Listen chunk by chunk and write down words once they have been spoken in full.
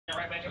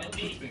Right back in the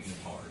team. You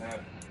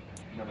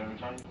got every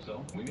time?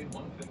 So we made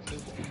one thing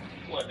simple.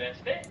 What, that's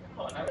it?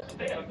 Oh, no, that's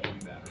it. Okay.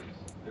 Batteries.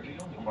 They're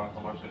the only I'm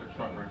about to shit the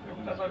truck right there.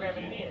 That's what I got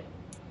in the end.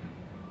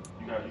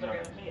 You got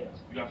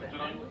some shit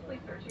on you?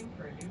 Searching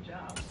for a new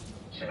job.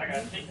 Shit, I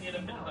got 60 in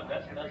the middle.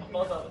 That's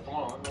both of us. Come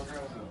on, let's go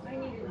grab some. I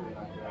need to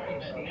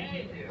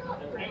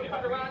Hey,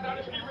 about to ride down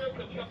the street real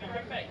quick. We gonna be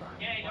right back.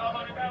 Yeah, y'all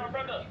hold it down,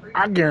 brother.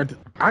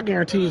 I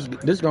guarantee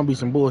this is gonna be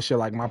some bullshit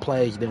like my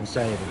plays didn't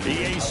save it.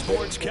 EA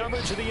Sports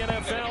coverage of the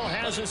NFL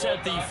has us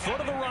at the foot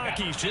of the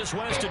Rockies, just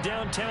west of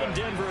downtown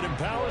Denver at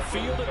Empower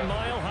Field at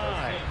Mile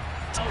High.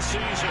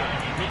 Season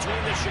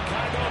between the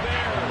Chicago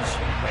Bears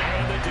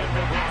and the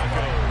Denver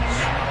Broncos.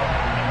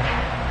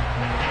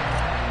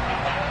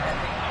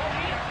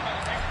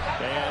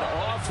 And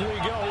off we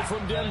go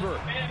from Denver.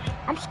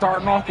 I'm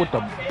starting off with the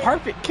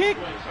perfect kick.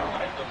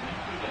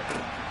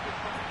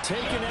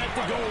 Taken at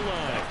the goal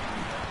line.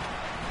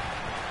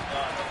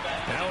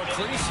 Now a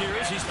crease here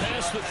as he's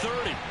past the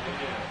 30.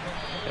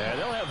 And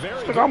they'll have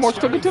very good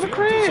almost took it to the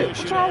crib.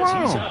 What's y'all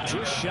wrong? He's up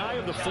just shy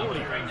of the 40.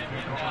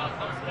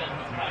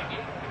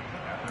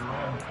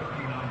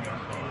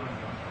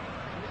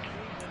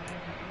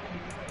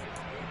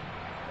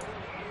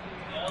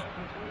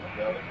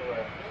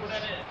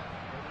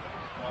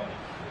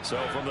 So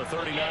from the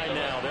 39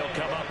 now, they'll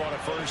come up on a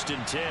 1st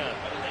and 10.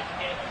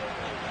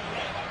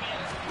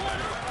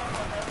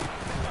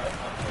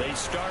 They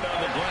start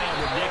on the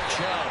ground with Nick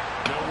Chubb.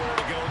 Nowhere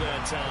to go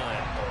that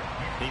time.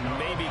 He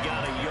maybe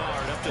got a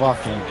yard up to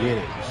Fucking get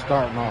it.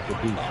 Starting off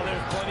with defense. Oh,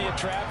 there's plenty of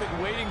traffic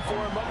waiting for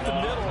him up the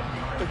middle.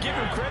 But give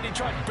him credit, he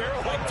tried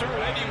barreling through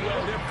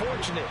anyway. They're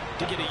fortunate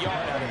to get a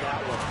yard out of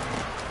that one.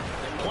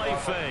 Play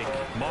fake.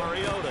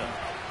 Mariota.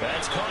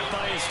 That's caught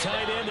by his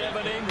tight end,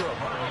 Evan Ingram.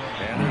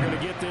 And they're going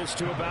to get this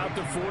to about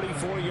the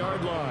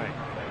 44-yard line.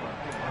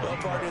 Well,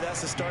 partner,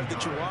 that's the start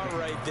that you want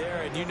right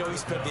there. And you know he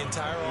spent the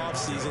entire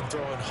offseason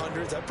throwing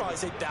hundreds, I'd probably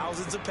say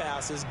thousands of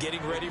passes,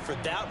 getting ready for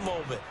that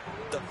moment.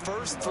 The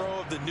first throw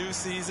of the new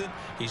season.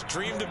 He's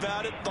dreamed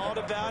about it, thought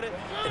about it,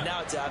 and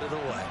now it's out of the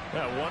way.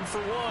 Yeah, 1 for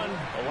 1.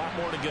 A lot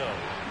more to go.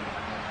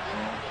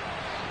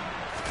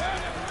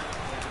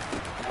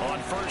 On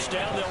 1st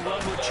down, they'll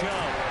run with Chubb.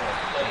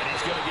 And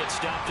he's going to get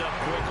stopped up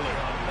quickly.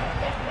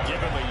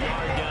 Give him a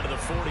yard down to the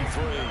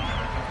 43.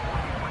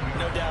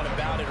 No doubt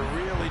about it. A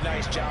really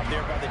nice job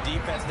there by the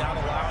defense, not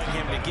allowing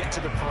him to get to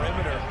the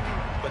perimeter.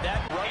 But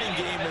that running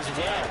game as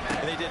well.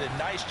 And they did a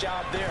nice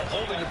job there,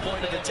 holding the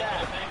point of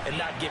attack and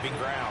not giving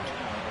ground.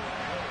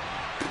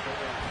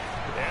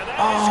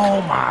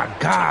 Oh, my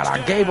God.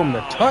 I gave him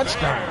the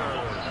touchdown.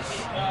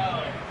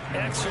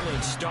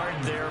 Excellent start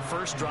there.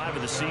 First drive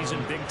of the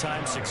season.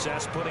 Big-time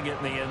success, putting it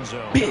in the end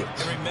zone. Bitch.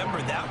 And remember,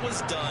 that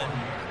was done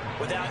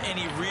without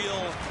any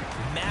real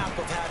map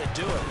of how to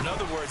do it. In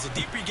other words, the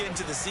deeper you get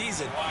into the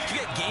season, you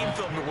get game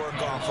film to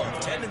work off of,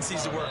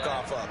 tendencies to work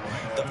off of.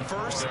 The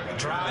first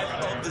drive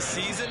of the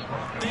season,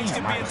 things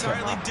can be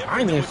entirely different. I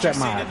ain't even set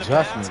my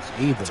adjustments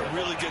either. It's a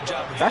really good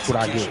job of That's what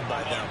I get.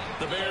 by them.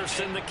 The Bears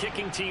send the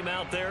kicking team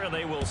out there, and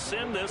they will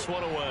send this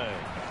one away.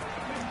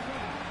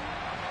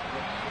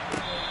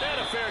 And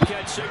a fair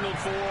catch signaled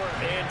for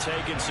and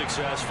taken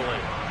successfully.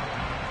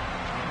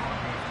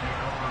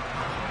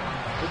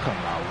 We're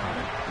coming out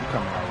running. We're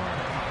coming out running.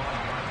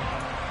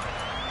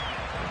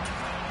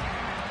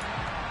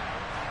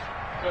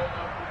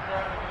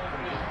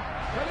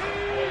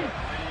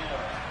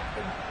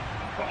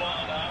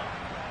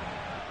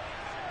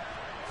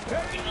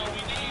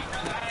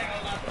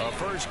 A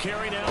first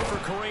carry now for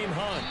Kareem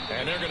Hunt.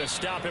 And they're going to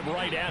stop him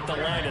right at the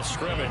line of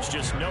scrimmage.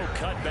 Just no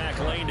cutback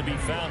lane to be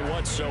found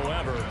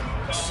whatsoever.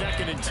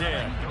 2nd and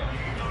 10.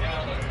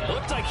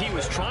 Looked like he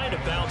was trying to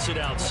bounce it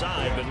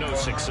outside, but no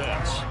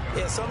success.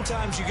 Yeah,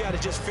 sometimes you got to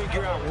just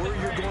figure out where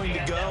you're going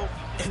to go,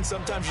 and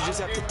sometimes you just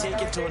have to take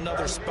it to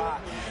another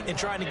spot. In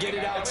trying to get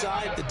it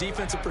outside, the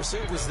defensive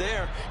pursuit was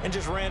there and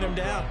just ran him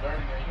down.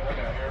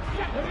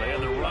 They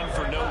had the run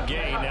for no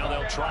gain. Now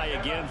they'll try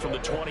again from the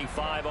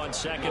 25 on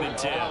 2nd and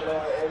 10.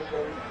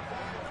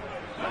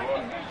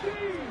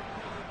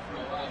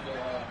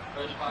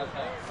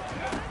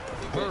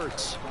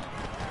 Hurts.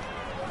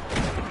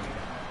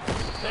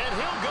 And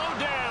he'll go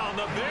down.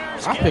 The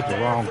Bears I picked the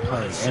wrong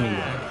play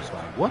anyways.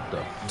 Like, what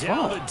the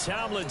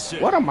fuck?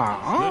 What am I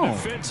on?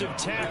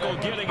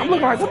 I'm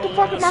looking like, what the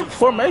fuck is my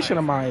formation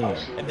am I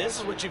in? And this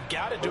is what you've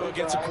got to do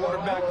against a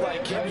quarterback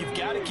like him. You've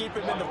got to keep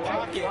him in the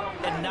pocket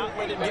and not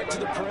let him get to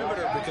the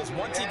perimeter, because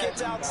once he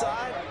gets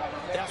outside,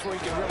 that's where he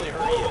can really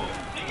hurt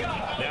you.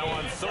 Now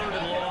on 3rd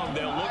and long,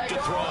 they'll look to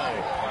throw.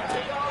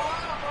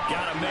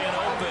 Got a man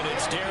open.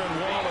 It's Darren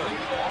Waller.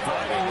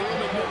 Finding room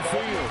in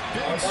midfield.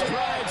 Big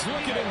strides,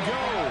 look at him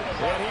go.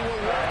 And he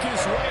will work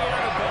his way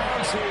out of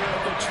bounds here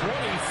at the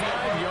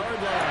 25-yard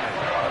line.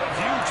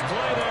 Huge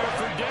play there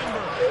for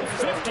Denver.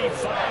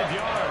 55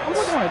 yards. I'm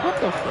looking like, what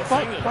the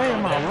fuck play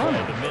am I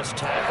running? The missed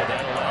tackle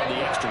that allowed the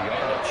extra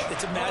yardage.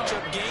 It's a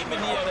matchup game in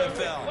the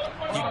NFL.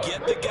 You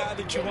get the guy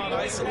that you want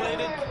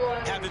isolated,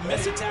 have him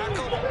miss a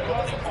tackle,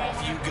 and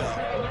off you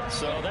go.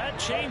 So that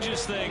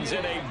changes things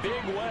in a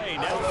big way.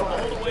 Now from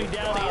all the way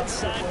down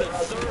inside the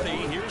 30,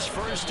 here's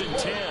 1st and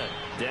 10.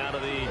 Down to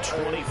the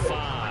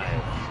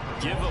 25.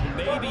 Give him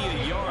maybe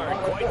a yard.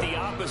 Quite the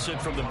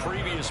opposite from the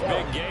previous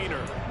big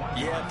gainer.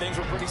 Yeah, things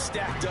were pretty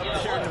stacked up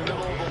there in the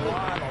middle of the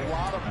line. A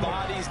lot of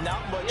bodies,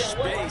 not much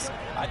space.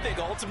 I think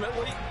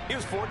ultimately he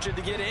was fortunate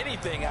to get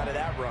anything out of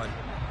that run.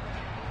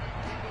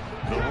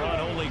 The run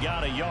only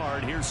got a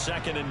yard. Here's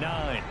 2nd and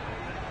 9.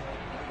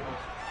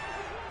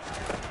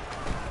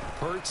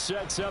 Hurts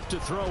sets up to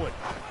throw it.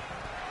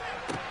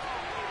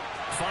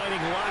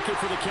 Finding Lockett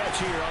for the catch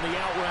here on the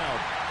out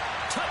route.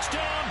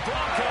 Touchdown,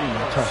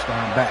 Broncos.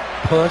 Touchdown back,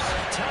 puss.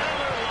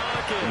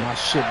 Get my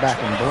shit back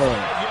in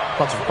blood.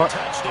 Fuck.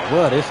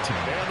 Blood this team.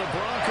 And the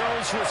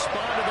Broncos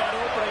respond to that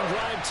opening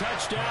drive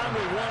touchdown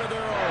with one of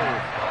their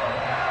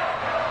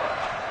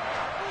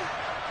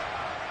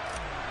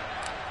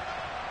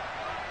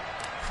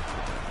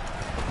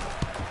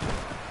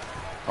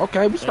own.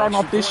 Okay, we starting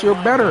off this year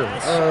better.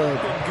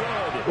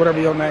 Whatever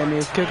your name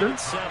is, kicker.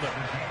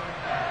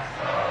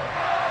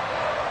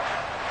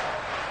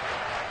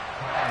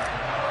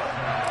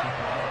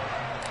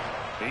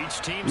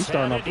 We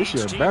starting off this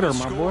year better,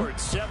 my boy.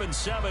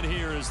 7-7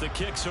 here as the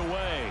kick's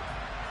away.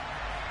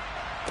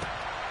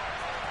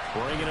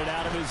 Bringing it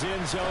out of his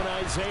end zone,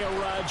 Isaiah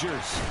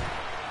Rodgers.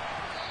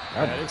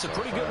 And it's a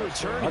pretty good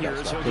return here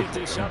as he'll get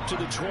this up to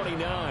the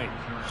 29.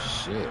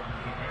 Shit.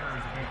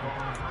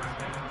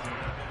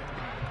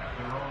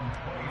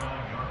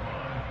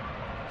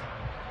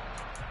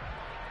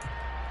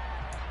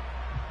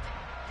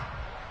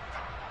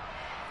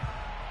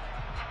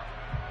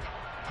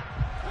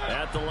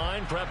 At the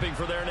line, prepping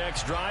for their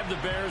next drive, the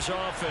Bears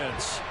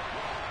offense.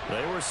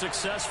 They were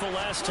successful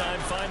last time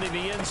finding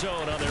the end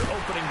zone on their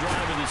opening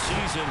drive of the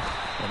season.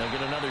 And they'll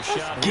get another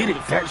shot. Get it,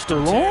 Dexter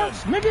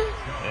Lawrence, nigga.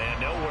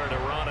 And nowhere to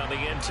run on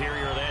the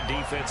interior of that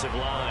defensive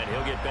line.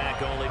 He'll get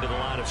back only to the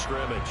line of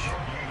scrimmage.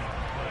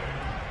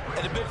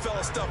 And the big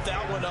fella stuffed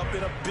that one up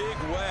in a big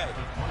way.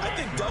 I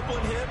think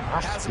doubling him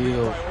has to be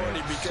a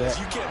priority because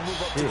you can't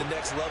move up to the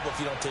next level if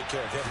you don't take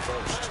care of him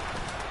first.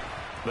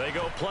 They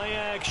go play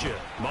action.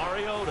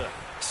 Mariota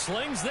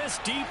slings this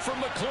deep from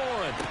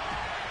McLaurin.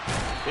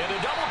 Into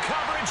double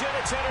coverage, and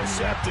it's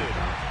intercepted.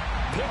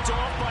 Picked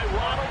off by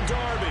Ronald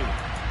Darby.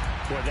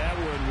 Boy, that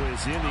one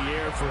was in the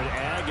air for an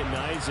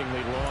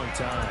agonizingly long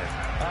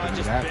time.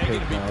 Just that begging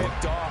pick, to be though.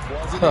 picked off,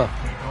 wasn't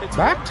it?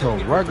 Back to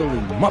regularly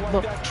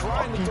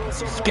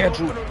motherfucking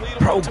scheduled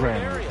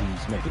program with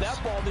these But niggas.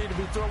 that ball needed to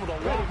be thrown with a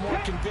little more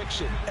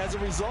conviction. As a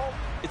result,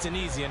 it's an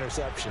easy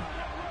interception.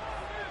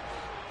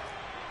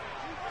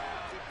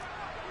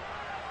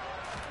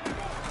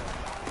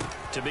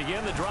 To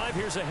begin the drive,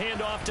 here's a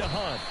handoff to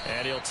Hunt.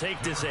 And he'll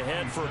take this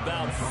ahead for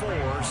about 4.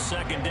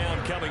 2nd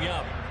down coming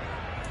up.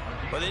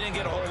 Well, they didn't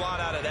get a whole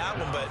lot out of that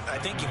one, but I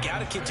think you got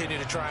to continue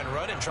to try and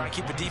run and try and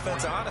keep the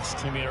defense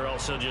honest. You mean, or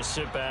also just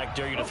sit back,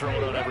 dare you to throw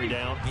it on every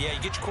down? Yeah, you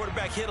get your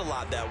quarterback hit a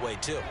lot that way,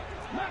 too.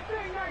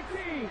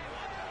 19.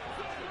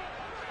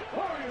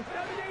 Warriors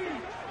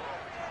 17.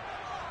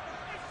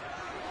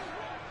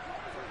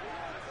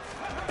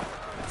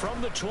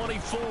 From the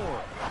 24,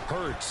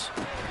 Hurts.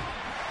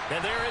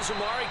 And there is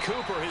Amari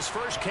Cooper, his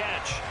first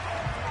catch.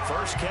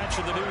 First catch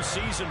of the new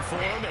season for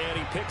him, and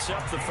he picks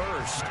up the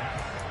first.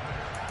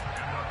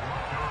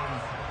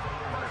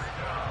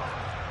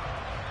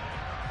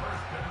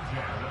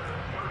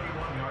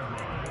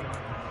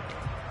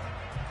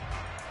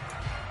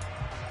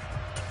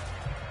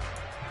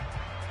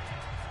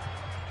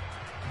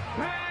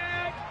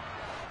 Back.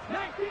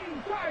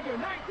 19 Tiger.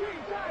 19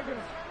 Tiger.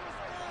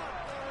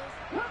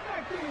 Come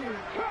 19.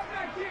 Come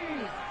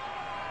 19.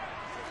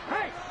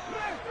 Hey,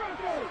 smash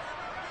Broncos.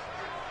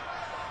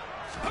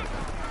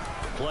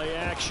 Play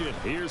action.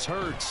 Here's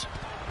Hurts.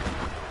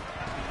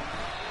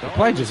 The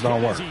play just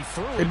don't work.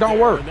 It don't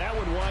work. And that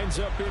one winds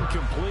up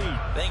incomplete.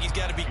 I think he's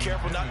got to be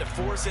careful not to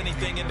force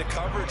anything into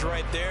coverage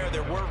right there.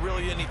 There weren't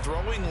really any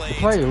throwing lanes.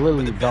 The play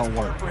literally but the best don't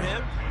part work. for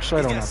him,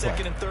 Straight on he's that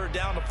got play. 2nd and 3rd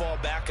down to fall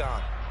back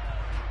on.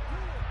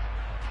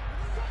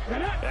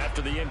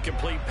 After the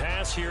incomplete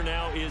pass, here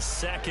now is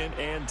 2nd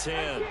and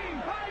 10.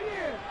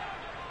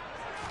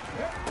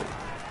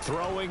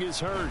 Throwing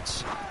is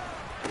Hurts.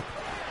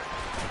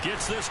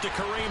 Gets this to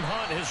Kareem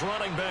Hunt, his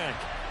running back.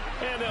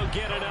 And they'll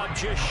get it up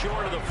just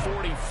short of the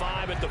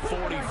 45 at the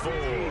 44.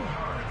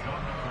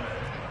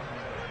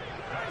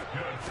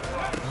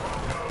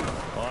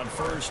 On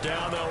 1st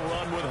down, they'll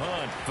run with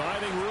Hunt.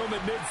 Finding room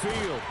at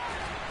midfield.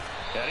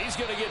 And he's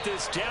going to get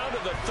this down to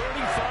the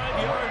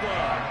 35-yard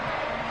line.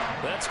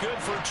 That's good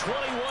for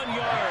 21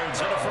 yards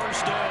and a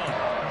 1st down.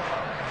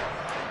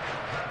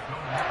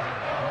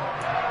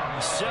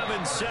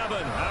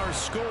 7-7, our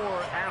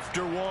score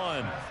after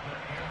 1.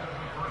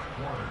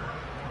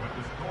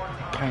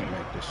 Can't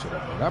make this shit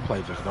up, bro. That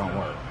play just don't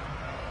work.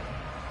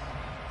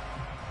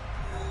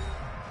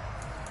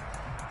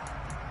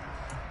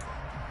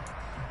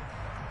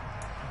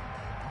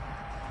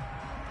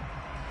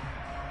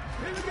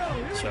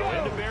 So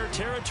into Bear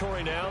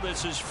territory now.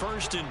 This is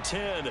 1st and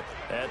 10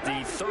 at the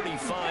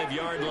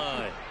 35-yard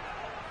line.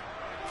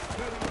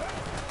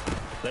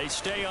 They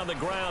stay on the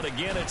ground.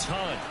 Again, it's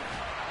Hunt.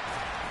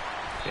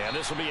 And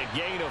this will be a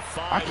gain of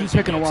 5. I keep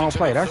picking the wrong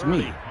play. That's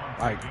me.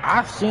 Like,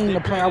 I've seen the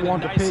play I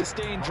want to pick.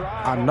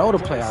 I know the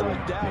play I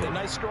want to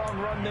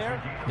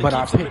pick. But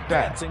I picked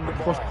that. Of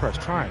course, press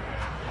triangle.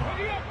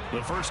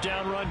 The first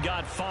down run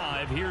got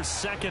 5. Here's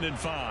 2nd and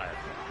 5.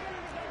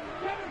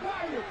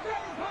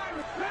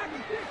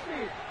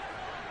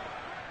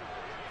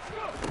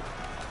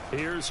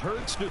 Here's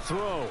Hurts to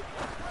throw.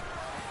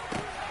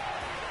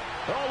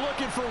 Oh,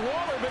 looking for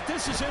Waller, but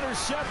this is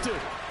intercepted.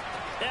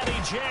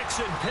 Eddie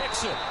Jackson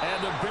picks it,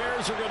 and the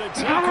Bears are going to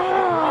take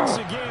over once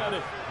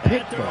again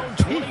at their own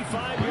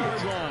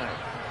 25-yard line.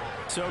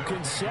 So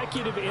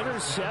consecutive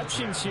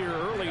interceptions here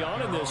early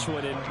on in this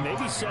one, and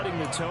maybe setting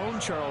the tone,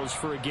 Charles,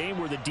 for a game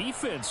where the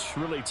defense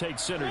really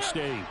takes center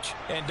stage.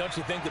 And don't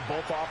you think that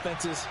both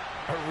offenses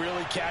are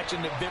really catching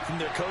a bit from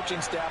their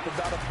coaching staff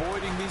about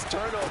avoiding these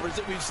turnovers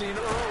that we've seen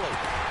early?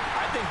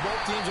 I think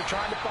both teams are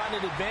trying to find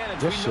an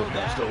advantage. We know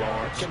that.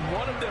 Can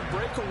one of them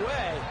break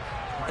away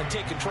and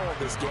take control of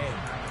this game?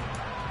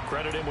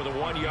 Credit him with a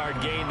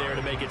 1-yard gain there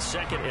to make it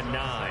 2nd and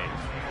 9.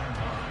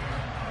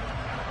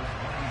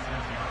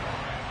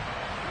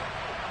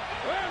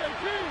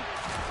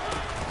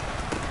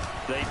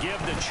 They give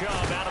the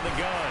Chubb out of the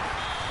gun.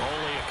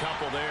 Only a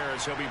couple there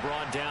as he'll be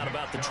brought down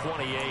about the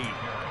 28.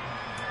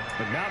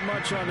 But not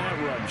much on that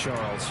run,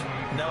 Charles.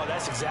 No,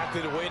 that's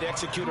exactly the way to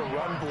execute a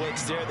run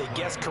blitz there. They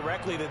guessed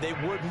correctly that they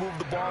would move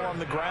the ball on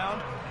the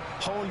ground,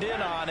 honed in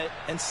on it,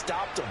 and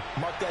stopped them.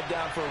 Mark that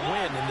down for a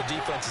win in the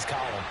defense's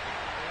column.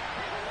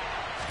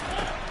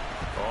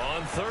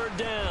 On 3rd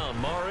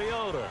down,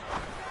 Mariota.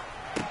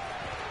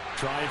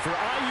 Trying for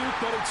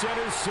Ayuk, but it's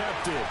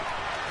intercepted.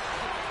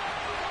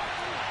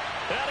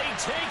 And he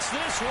takes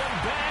this one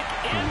back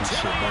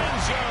into the end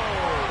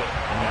zone.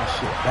 And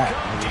the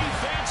Broncos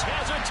defense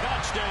has a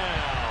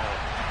touchdown.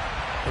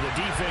 And the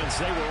defense,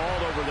 they were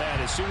all over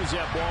that. As soon as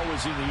that ball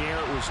was in the air,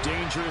 it was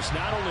dangerous.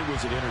 Not only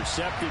was it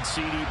intercepted,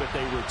 CD, but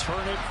they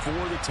return it for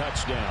the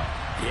touchdown.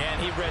 Yeah, and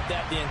he read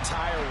that the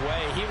entire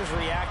way. He was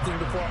reacting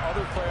before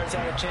other players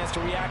had a chance to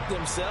react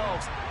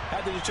themselves.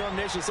 Had the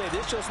determination to say,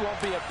 this just won't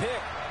be a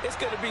pick. It's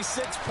going to be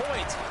 6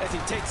 points as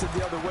he takes it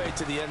the other way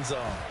to the end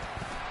zone.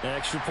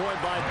 Extra point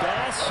by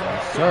Bass.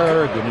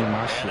 Sir, give me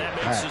my shit. That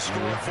makes the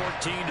score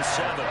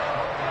 14-7.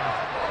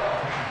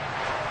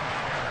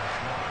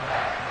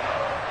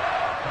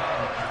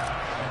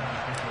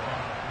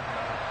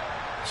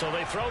 So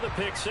they throw the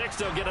pick 6.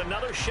 They'll get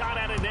another shot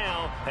at it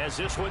now as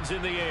this one's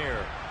in the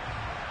air.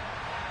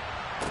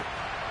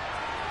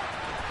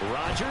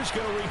 Rodgers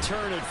going to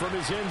return it from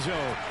his end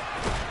zone.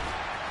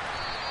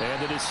 And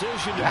the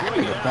decision to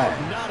bring it out,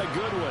 not a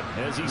good one.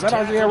 As he's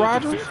tackled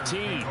at the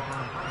 15.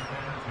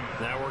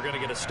 Now we're going to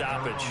get a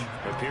stoppage.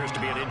 Appears to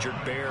be an injured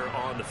Bear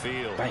on the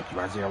field. Thank you,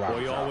 Isaiah Rodgers.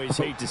 We always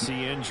hate to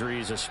see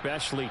injuries,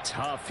 especially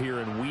tough here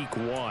in week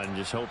 1.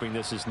 Just hoping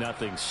this is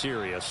nothing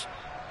serious.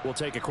 We'll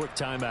take a quick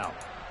timeout.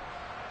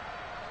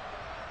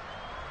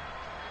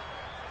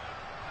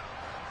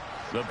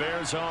 The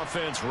Bears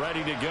offense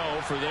ready to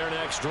go for their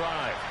next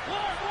drive.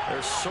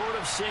 They're sort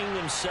of seeing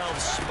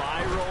themselves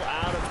spiral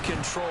out of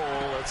control.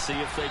 Let's see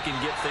if they can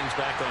get things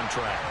back on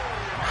track.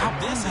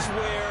 This is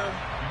where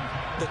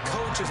the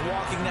coach is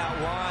walking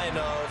that line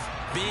of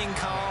being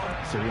calm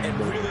and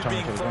really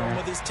being firm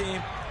with his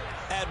team.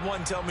 Had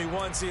one tell me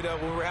once, when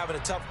we were having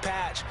a tough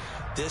patch,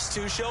 this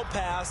too shall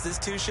pass, this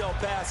too shall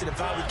pass. And if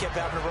we kept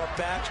having a rough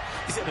patch,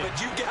 he said, but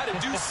you got to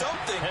do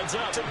something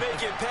to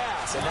make it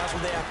pass. And that's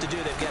what they have to do.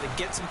 They've got to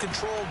get some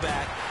control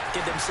back,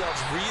 get themselves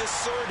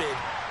reasserted,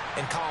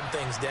 and calm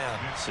things down.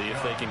 See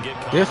if they can get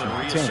calm and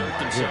reassert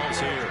themselves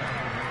here.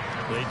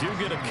 They do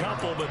get a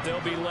couple, but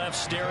they'll be left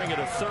staring at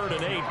a 3rd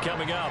and 8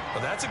 coming up.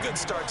 Well, that's a good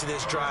start to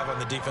this drive on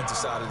the defensive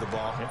side of the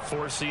ball.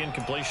 Force the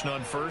incompletion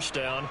on 1st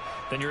down.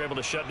 Then you're able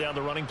to shut down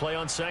the running play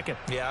on 2nd.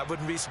 Yeah, I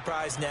wouldn't be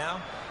surprised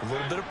now. A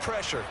little bit of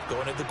pressure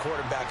going at the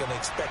quarterback in an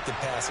expected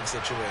passing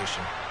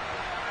situation.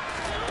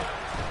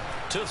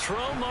 To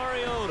throw,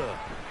 Mariota.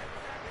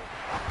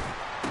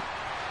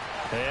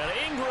 And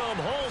Ingram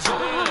holds it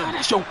in.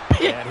 That's your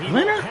pick, and he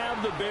Leonard. will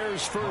have the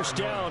Bears 1st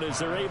down as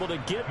they're able to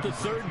get the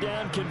 3rd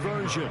down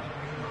conversion.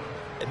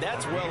 And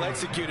that's well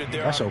executed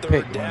there That's on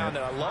 3rd down.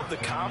 And I love the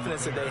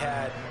confidence that they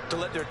had to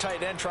let their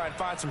tight end try and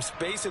find some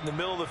space in the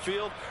middle of the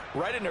field,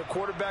 right in their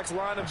quarterback's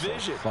line of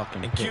vision.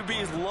 And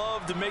QBs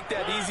love to make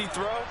that easy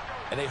throw,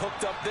 and they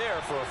hooked up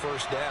there for a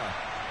 1st down.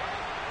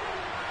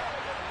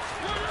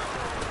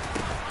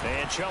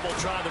 And Chubb will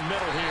try the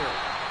middle here.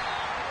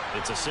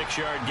 It's a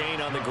 6-yard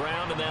gain on the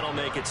ground, and that'll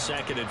make it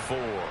 2nd and 4.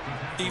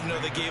 Even though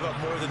they gave up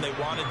more than they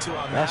wanted to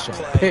on That's that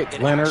a play, pick,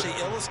 it Leonard. actually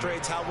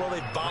illustrates how well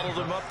they bottled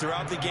him up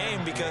throughout the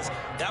game, because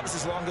that was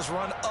his longest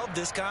run of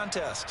this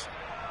contest.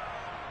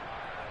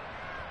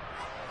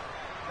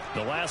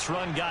 The last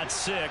run got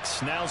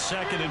 6. Now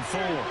 2nd and 4.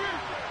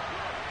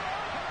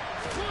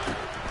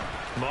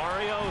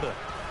 Mariota.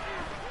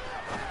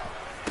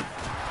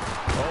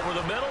 Over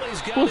the middle,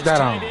 he's got Who's his that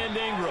tight on? end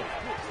Ingram.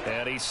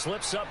 And he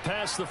slips up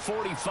past the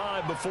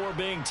 45 before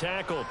being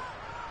tackled.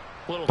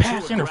 A little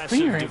Pass too aggressive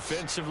interference.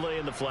 defensively,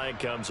 and the flag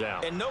comes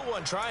out. And no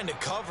one trying to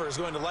cover is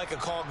going to like a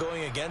call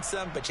going against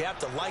them, but you have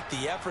to like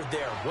the effort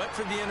there. Went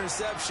for the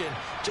interception,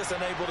 just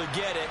unable to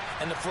get it,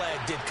 and the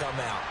flag did come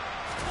out.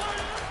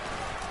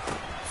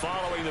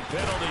 Following the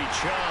penalty,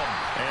 Chubb,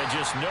 and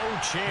just no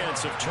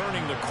chance of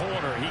turning the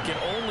corner. He can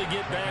only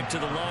get back to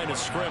the line of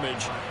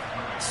scrimmage.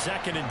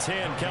 2nd and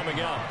 10 coming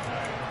up.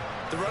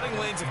 The running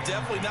lanes have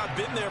definitely not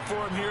been there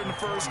for him here in the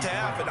first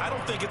half, and I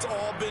don't think it's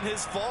all been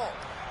his fault.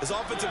 His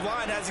offensive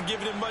line hasn't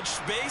given him much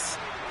space.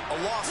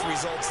 A loss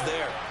results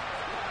there.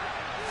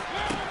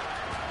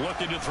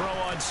 Looking to throw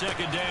on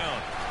 2nd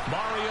down.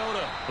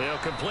 Mariota, they'll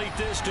complete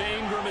this to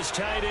Ingram as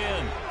tight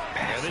end.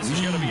 And this is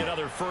going to be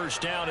another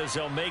first down as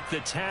they'll make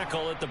the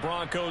tackle at the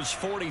Broncos'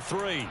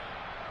 43.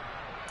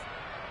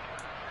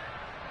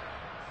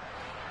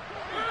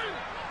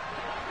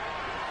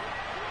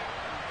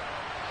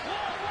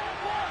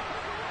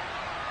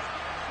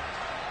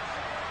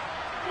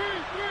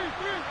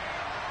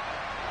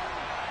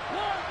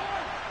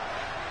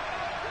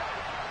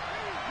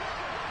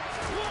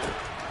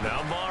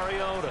 Now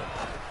Mariota.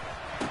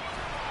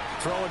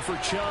 Throwing for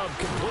Chubb,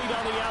 complete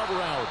on the out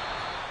route.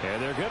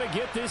 And they're going to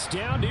get this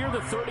down near the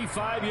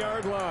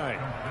 35-yard line.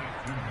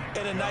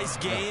 And a nice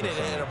gain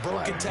and a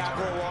broken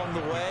tackle along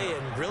the way,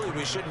 and really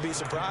we shouldn't be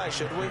surprised,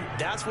 should we?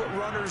 That's what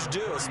runners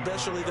do,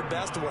 especially the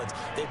best ones.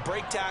 They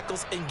break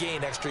tackles and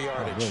gain extra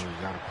yardage.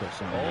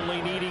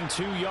 Only needing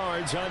 2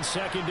 yards on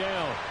 2nd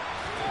down.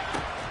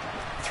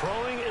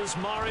 Throwing is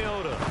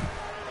Mariota.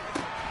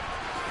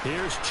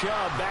 Here's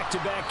Chubb,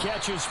 back-to-back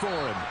catches for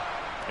him.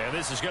 And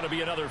this is going to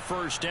be another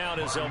first down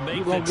as they'll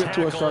make the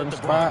tackle at the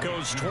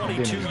Broncos'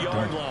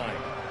 22-yard line.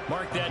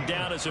 Mark that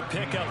down as a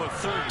pickup of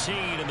 13,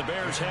 and the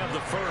Bears have the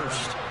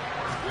first.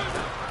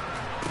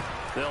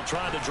 They'll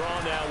try the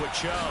draw now with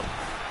Chubb.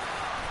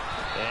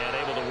 And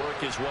able to work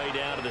his way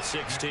down to the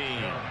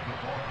 16.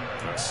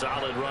 A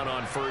solid run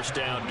on first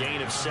down.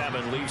 Gain of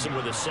 7 leaves him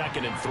with a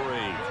 2nd and 3.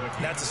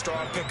 That's a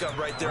strong pickup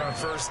right there on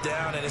first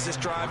down. And as this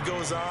drive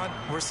goes on,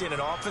 we're seeing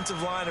an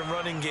offensive line and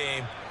running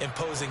game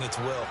imposing its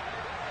will.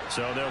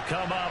 So they'll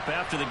come up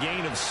after the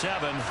gain of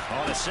 7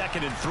 on a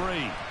 2nd and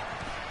 3.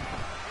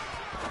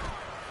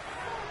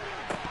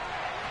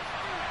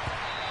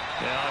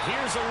 Now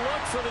here's a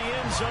look for the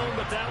end zone,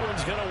 but that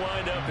one's going to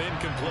wind up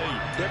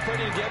incomplete. They're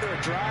putting together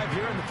a drive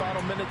here in the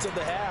final minutes of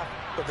the half,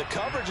 but the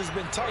coverage has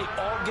been tight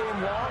all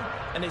game long,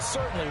 and they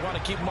certainly want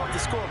to keep them off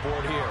the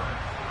scoreboard here.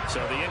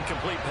 So the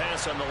incomplete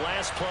pass on the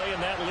last play,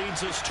 and that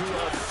leads us to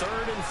a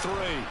 3rd and 3.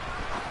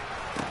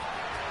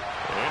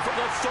 And for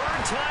the 3rd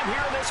time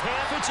here in this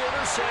half, it's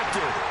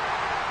intercepted.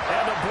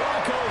 And the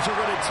Broncos are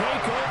going to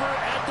take over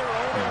at their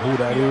own. Who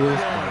that is?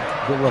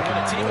 Good looking.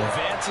 When a team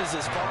advances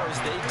as far as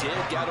they did,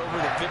 got over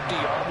the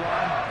 50-yard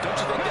line, don't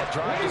you think that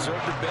drive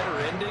deserved a better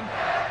ending?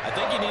 I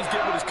think he needs to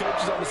get with his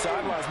coaches on the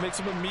sidelines, make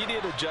some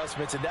immediate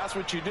adjustments, and that's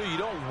what you do. You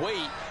don't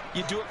wait.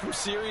 You do it from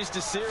series to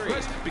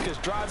series, because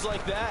drives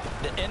like that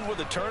end with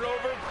a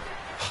turnover,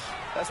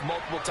 that's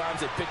multiple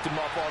times they picked him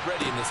off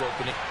already in this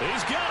opening.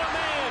 He's got a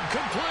man,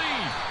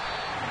 complete.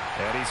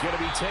 And he's going to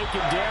be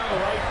taken down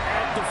right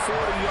at the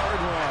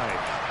 40-yard line.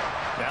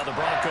 Now the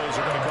Broncos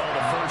are going to call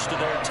the first of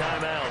their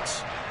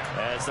timeouts,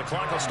 as the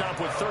clock will stop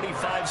with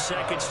 35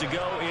 seconds to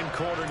go in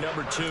quarter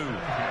number 2.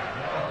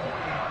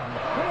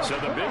 So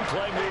the big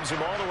play moves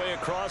him all the way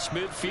across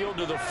midfield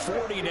to the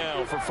 40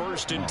 now for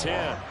 1st and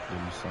 10.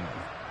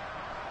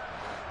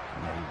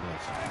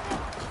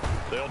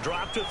 They'll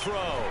drop to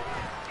throw.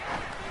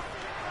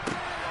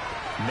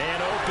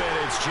 Man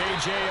open, it's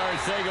J.J.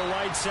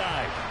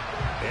 Arcega-Whiteside.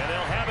 And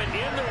they'll have it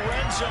in the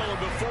red zone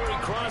before he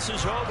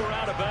crosses over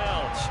out of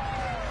bounds.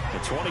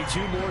 And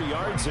 22 more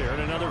yards there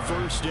and another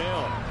first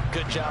down.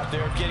 Good job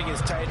there of getting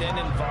his tight end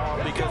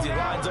involved, because he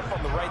lines up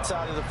on the right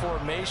side of the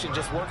formation,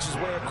 just works his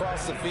way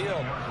across the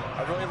field.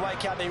 I really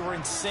like how they were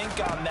in sync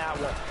on that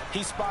one.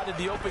 He spotted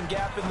the open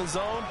gap in the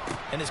zone,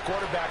 and his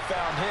quarterback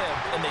found him,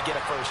 and they get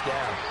a first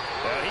down.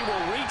 And he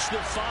will reach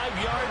the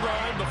 5-yard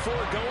line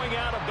before going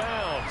out of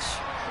bounds.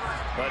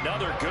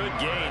 Another good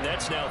gain.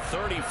 That's now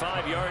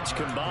 35 yards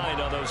combined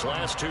on those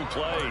last 2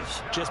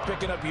 plays. Just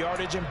picking up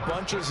yardage in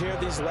bunches here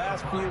these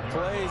last few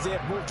plays. They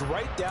have moved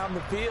right down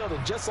the field,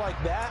 and just like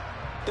that,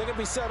 they're going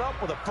to be set up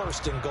with a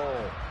 1st and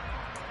goal.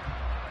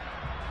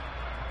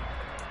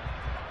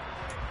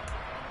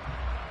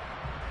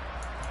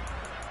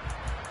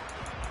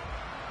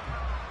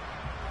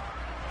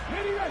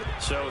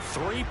 So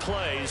 3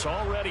 plays,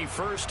 already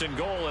 1st and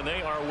goal, and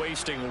they are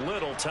wasting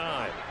little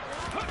time.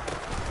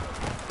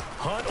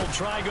 Hunt will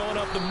try going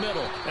up the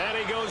middle, and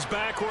he goes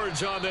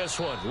backwards on this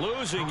one,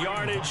 losing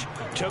yardage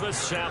to the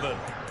 7.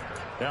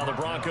 Now the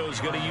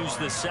Broncos going to use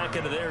the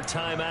 2nd of their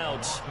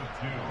timeouts,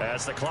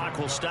 as the clock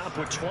will stop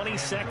with 20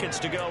 seconds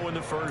to go in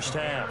the first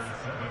half.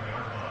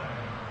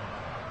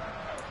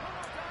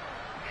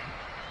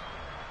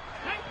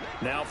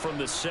 Now from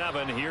the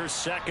 7, here's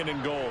 2nd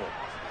and goal.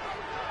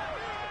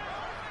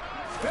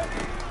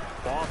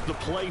 Off the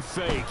play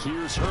fake,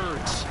 here's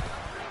Hurts.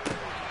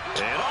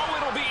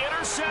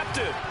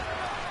 intercepted.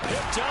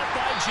 Picked up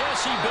by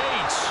Jesse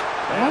Bates.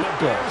 What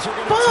the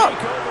fuck?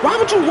 Why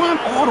would you run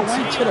all the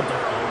way to the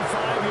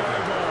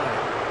 5-yard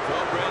line?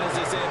 Well, Brandon, as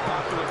they say in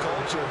popular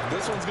culture,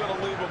 this one's going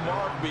to leave a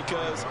mark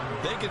because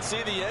they can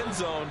see the end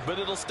zone, but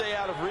it'll stay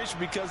out of reach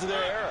because of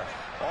their error.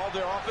 All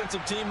their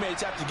offensive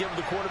teammates have to give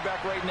the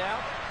quarterback right now,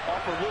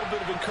 offer a little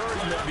bit of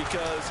encouragement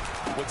because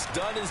what's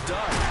done is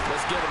done.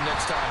 Let's get him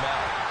next time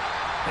out.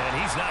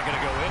 And he's not going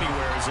to go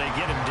anywhere as they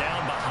get him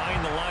down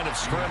behind the line of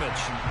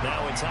scrimmage.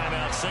 Now a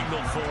timeout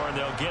signaled for, and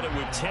they'll get it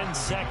with 10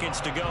 seconds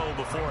to go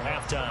before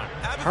halftime.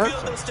 I have a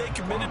feeling they'll stay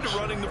committed to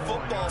running the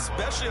football,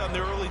 especially on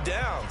their early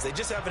downs. They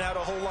just haven't had a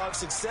whole lot of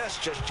success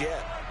just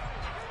yet.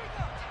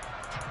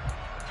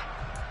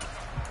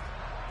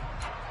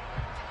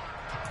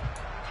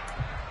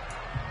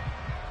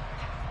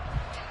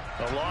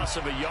 A loss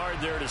of a yard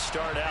there to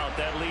start out.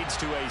 That leads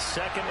to a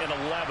 2nd and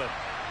 11.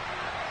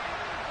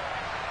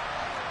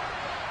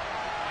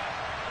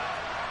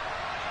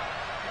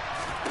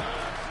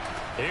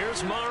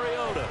 Here's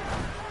Mariota.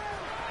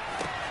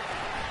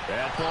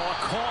 That ball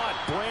caught.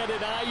 Brandon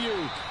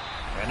Ayuk.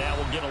 And now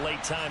we'll get a late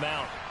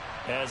timeout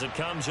as it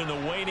comes in the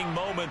waning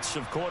moments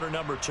of quarter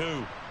number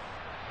 2.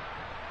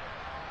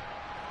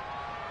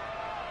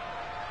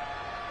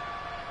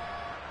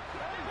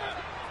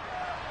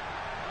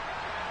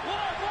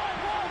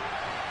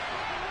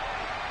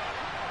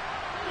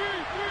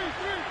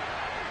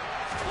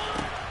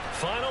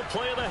 Final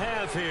play of the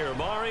half here.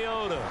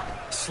 Mariota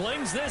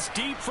slings this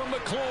deep from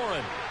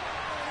McLaurin.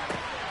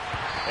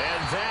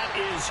 And that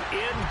is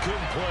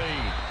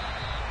incomplete.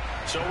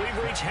 So we've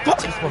reached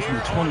halftime. It's supposed to be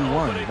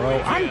 21, bro.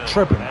 I'm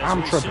tripping.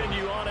 I'm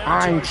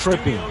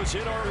tripping.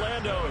 In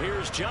Orlando,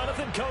 here's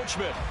Jonathan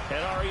Coachman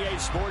at REA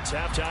Sports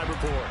Halftime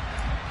Report.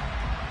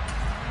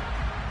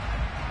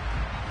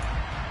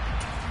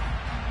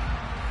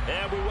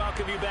 And we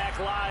welcome you back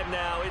live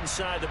now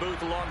inside the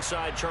booth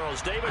alongside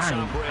Charles Davis.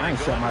 I ain't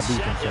set my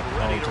defense up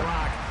ready to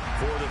rock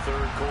for the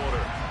third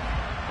quarter.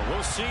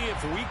 We'll see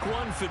if week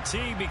 1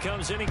 fatigue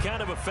becomes any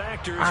kind of a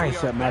factor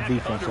as we are back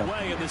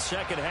underway in the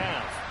second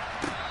half.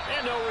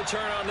 And no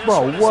return on this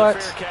one. What?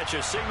 It's a fair catch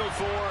is signaled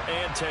for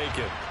and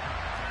taken.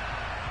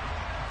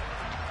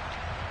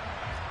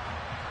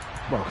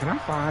 Bro, can I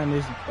find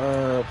this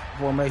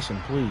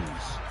formation,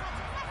 please?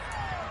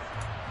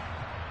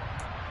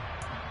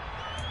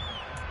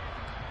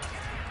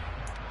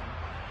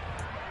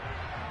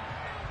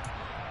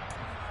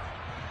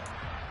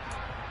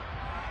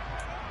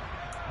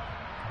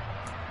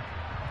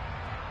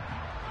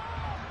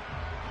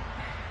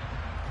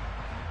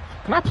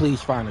 Can I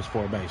please find this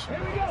formation?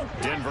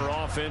 Denver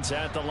offense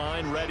at the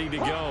line, ready to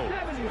go.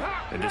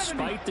 And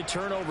despite the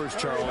turnovers,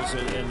 Charles,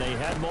 and they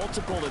had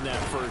multiple in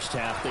that first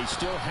half, they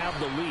still have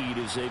the lead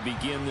as they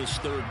begin this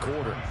third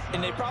quarter.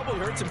 And they probably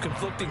heard some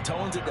conflicting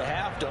tones at the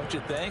half, don't you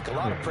think? A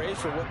lot of praise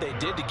for what they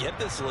did to get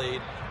this lead,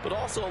 but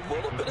also a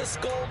little bit of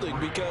scolding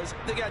because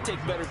they got to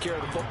take better care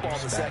of the football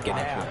in the second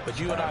half. But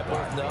you and I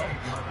both know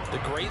the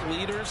great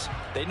leaders,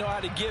 they know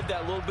how to give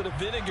that little bit of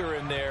vinegar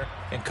in there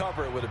and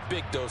cover it with a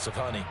big dose of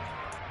honey.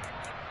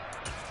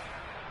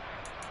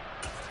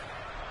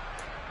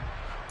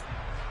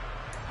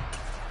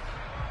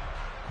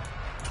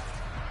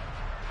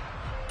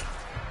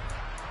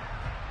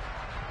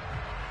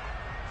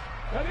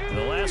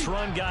 The last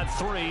run got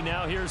 3.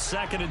 Now here's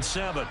 2nd and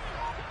 7.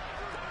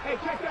 Hey,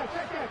 check that.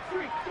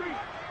 3.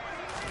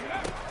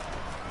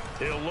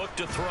 He'll look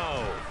to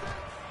throw.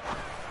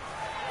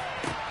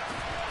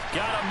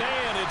 Got a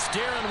man. It's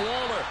Darren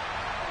Waller.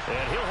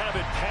 And he'll have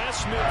it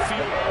past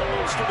midfield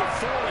almost to the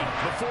 40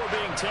 before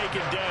being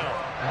taken down.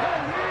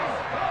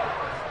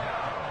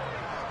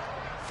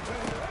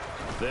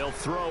 They'll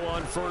throw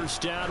on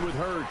first down with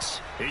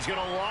Hurts. He's going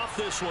to loft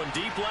this one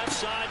deep left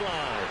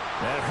sideline.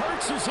 And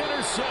Hurts is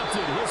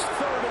intercepted, his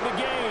 3rd of the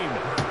game.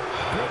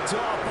 Picked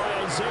off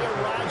by Isaiah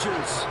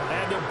Rodgers.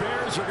 And the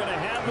Bears are going to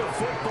have the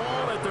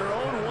football at their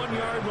own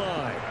 1-yard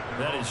line.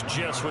 That is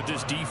just what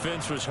this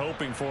defense was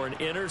hoping for, an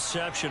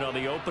interception on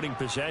the opening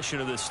possession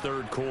of this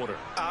third quarter.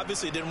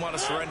 Obviously didn't want to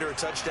surrender a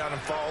touchdown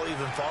and fall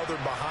even farther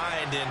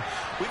behind, and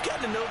we've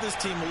gotten to know this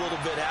team a little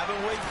bit,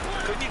 haven't we?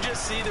 Couldn't you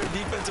just see their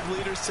defensive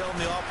leaders telling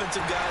the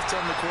offensive guys,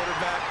 telling the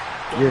quarterback,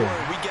 don't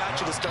worry, we got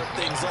you to start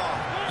things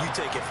off. You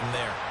take it from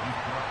there.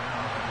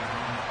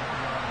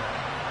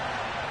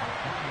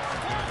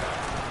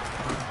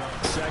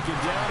 Second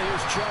down,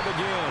 here's Chubb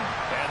again.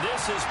 And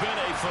this has been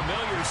a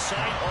familiar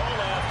sight all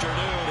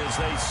afternoon as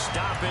they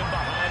stop him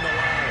behind the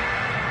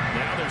line.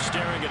 Now they're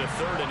staring at a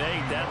 3rd and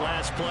 8. That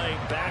last play,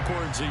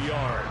 backwards a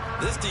yard.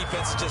 This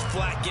defense is just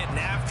flat getting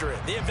after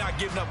it. They have not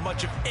given up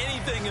much of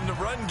anything in the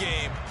run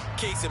game.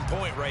 Case in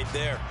point right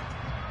there.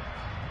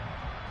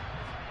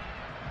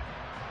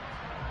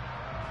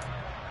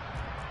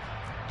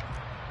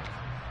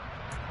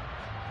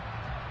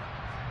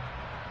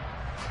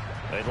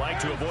 They'd like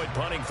to avoid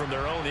punting from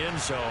their own end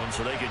zone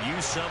so they could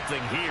use something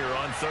here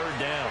on 3rd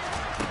down.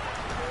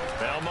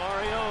 Now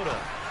Mariota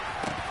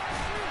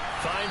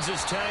finds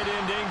his tight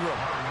end Ingram.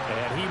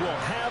 And he will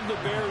have the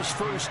Bears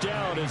first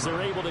down as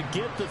they're able to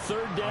get the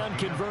 3rd down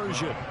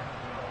conversion.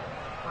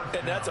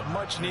 And that's a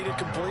much-needed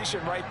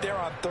completion right there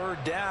on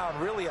third down.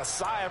 Really a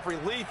sigh of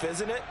relief,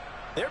 isn't it?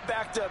 They're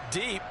backed up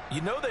deep.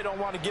 You know they don't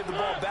want to give the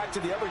ball back to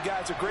the other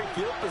guys in great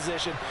field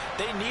position.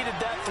 They needed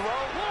that throw,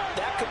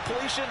 that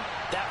completion,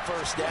 that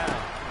first down.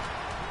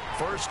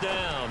 First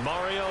down,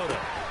 Mariota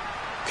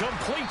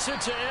completes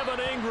it to Evan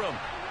Ingram.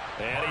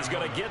 And he's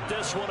going to get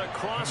this one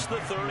across the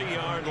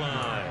 30-yard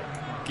line.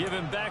 Give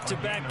him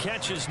back-to-back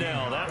catches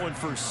now. That one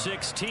for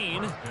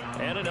 16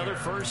 and another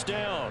first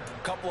down.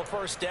 A couple of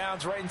first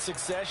downs right in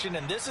succession,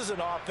 and this is an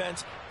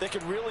offense that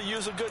could really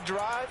use a good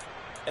drive,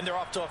 and they're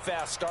off to a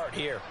fast start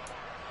here.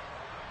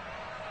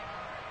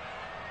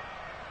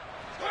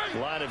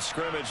 Line of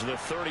scrimmage, the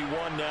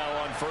 31 now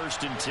on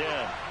 1st and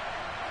 10.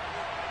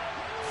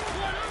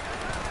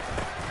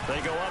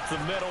 They go up the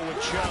middle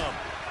with Chubb.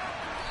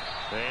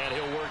 And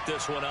he'll work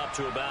this one up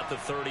to about the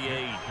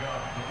 38.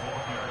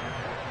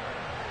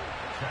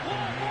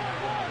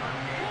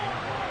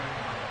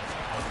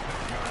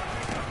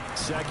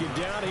 Second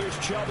down, here's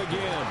Chubb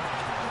again.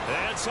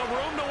 And some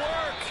room to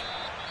work.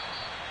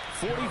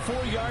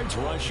 44 yards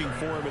rushing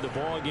for him in the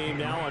ball game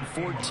now on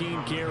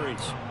 14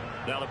 carries.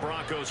 Now the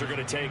Broncos are going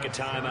to take a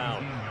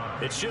timeout.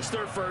 It's just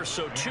their first,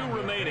 so 2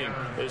 remaining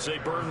as they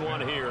burn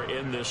one here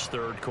in this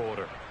third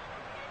quarter.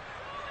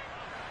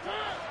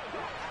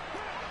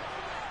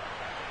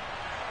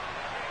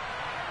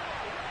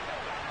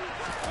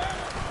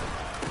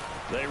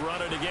 They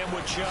run it again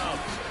with Chubb.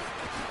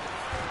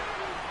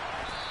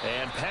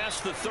 And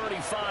past the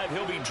 35,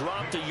 he'll be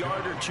dropped a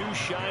yard or 2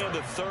 shy of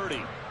the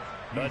 30.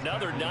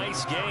 Another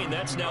nice gain.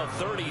 That's now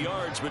 30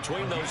 yards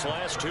between those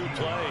last 2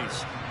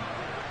 plays.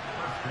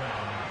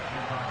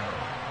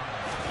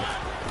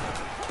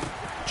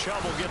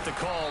 Chubb will get the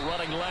call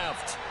running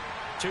left.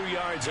 2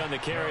 yards on the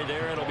carry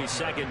there. It'll be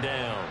second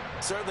down.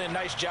 Certainly a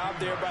nice job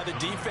there by the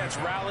defense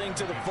rallying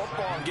to the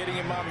football and getting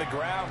him on the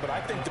ground. But I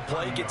think the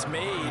play gets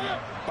made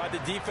by the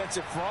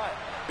defensive front,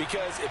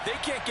 because if they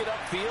can't get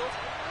upfield,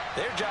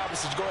 their job is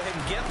to go ahead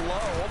and get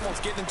low,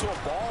 almost get into a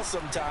ball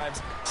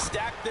sometimes,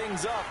 stack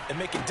things up, and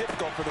make it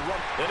difficult for the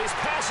run. And his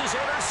pass is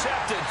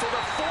intercepted for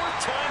the 4th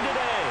time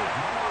today.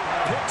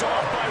 Picked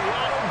off by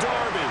Ronald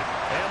Darby.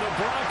 And the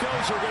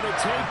Broncos are going to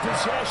take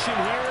possession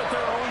here at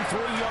their own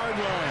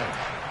 3-yard line.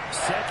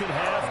 Second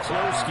half,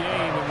 close game,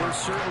 and we're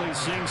certainly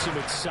seeing some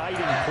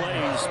exciting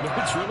plays, but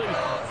it's really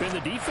been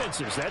the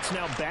defenses. That's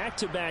now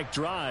back-to-back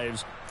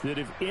drives that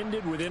have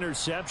ended with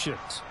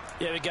interceptions.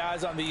 Yeah, the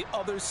guys on the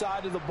other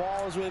side of the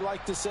ball, as we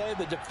like to say,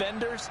 the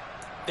defenders,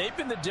 they've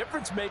been the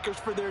difference makers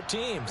for their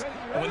teams.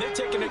 And when they're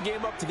taking a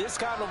game up to this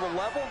kind of a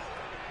level,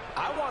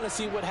 I want to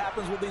see what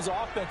happens with these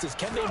offenses.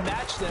 Can they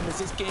match them as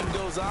this game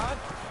goes on,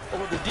 or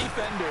will the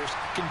defenders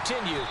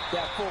continue to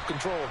have full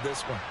control of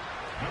this one?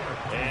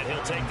 And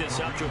he'll take this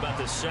up to about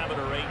the 7-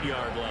 or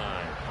 8-yard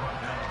line.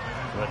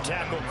 The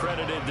tackle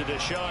credited to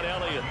Deshaun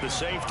Elliott, the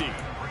safety.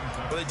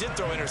 Well, they did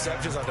throw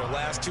interceptions on their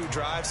last 2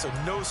 drives, so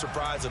no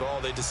surprise at all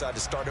they decided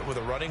to start it with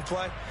a running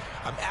play.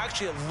 I'm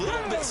actually a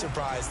little bit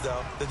surprised,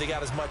 though, that they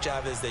got as much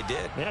out of it as they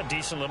did. Yeah,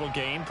 decent little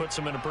gain. Puts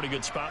them in a pretty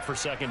good spot for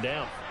second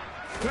down.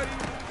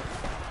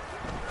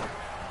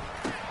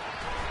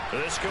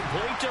 This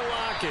complete to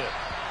Lockett.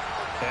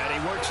 And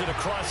he works it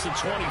across the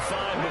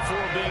 25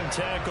 before being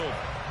tackled.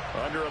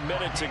 Under a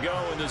minute to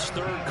go in this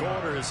third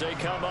quarter as they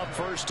come up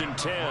 1st and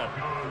 10.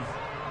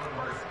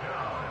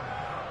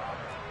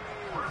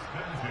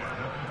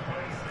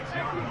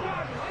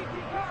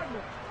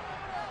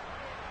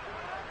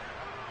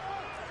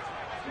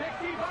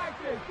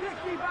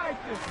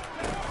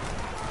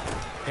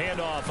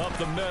 Handoff up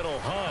the middle,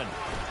 Hunt.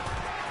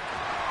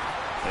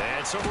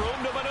 And some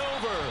room to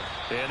maneuver.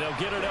 And they'll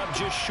get it up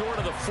just short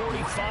of the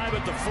 45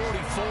 at the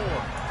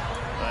 44.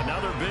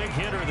 Another big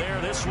hitter there.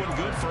 This one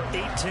good for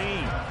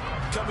 18.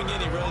 Coming in,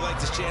 he really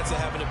liked his chance of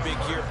having a big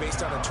year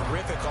based on a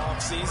terrific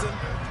offseason.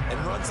 And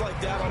runs like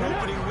that on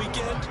opening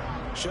weekend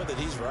show that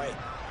he's right.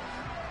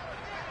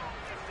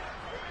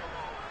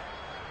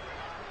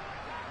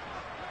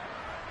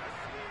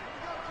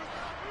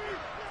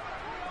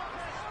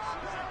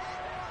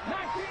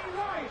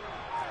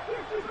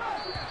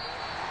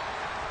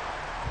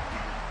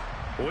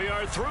 We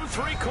are through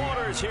 3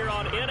 quarters here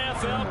on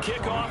NFL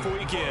Kickoff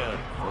Weekend.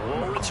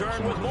 We'll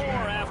return with more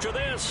after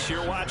this.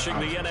 You're watching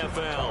the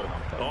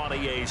NFL on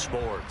EA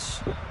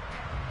Sports.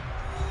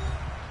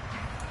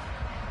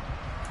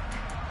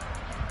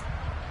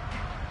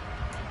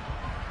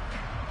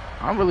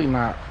 I'm really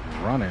not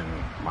running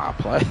my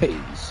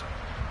plays.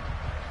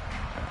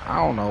 I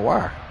don't know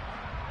why.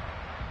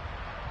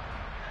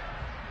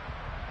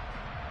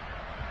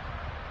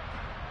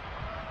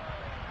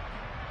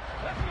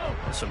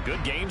 Some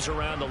good games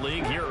around the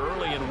league here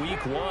early in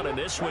week 1, and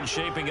this one's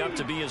shaping up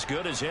to be as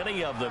good as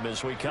any of them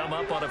as we come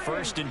up on a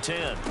 1st and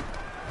 10.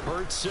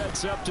 Hurts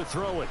sets up to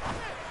throw it.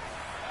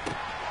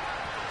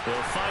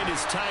 He'll find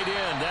his tight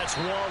end. That's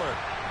Waller.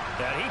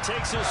 And he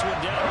takes this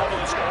one down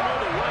almost all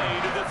the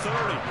way to the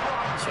 30.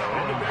 So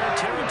into Bear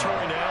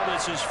territory now.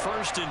 This is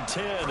 1st and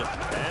 10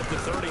 at the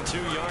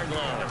 32-yard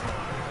line.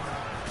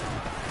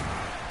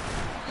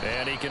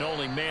 And he can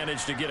only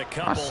manage to get a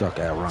couple. I suck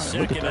at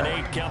running. Look at 2nd and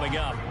that. 8 coming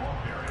up.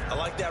 I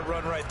like that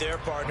run right there,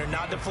 partner.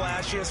 Not the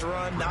flashiest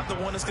run, not the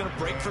one that's going to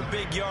break for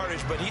big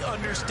yardage, but he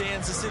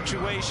understands the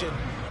situation,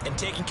 and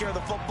taking care of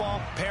the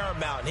football,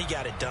 paramount, and he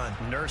got it done.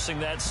 Nursing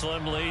that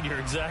slim lead, you're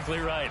exactly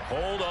right.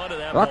 Hold on to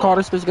that. Did I call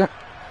this game?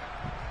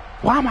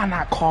 Why am I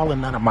not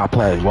calling none of my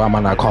plays? Why am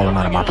I not calling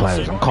none of my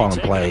plays? I'm calling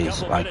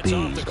plays like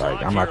these.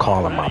 Like, I'm not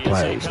calling my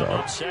plays,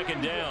 though.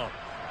 2nd down.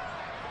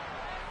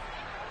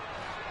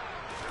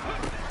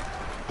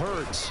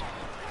 Hurts.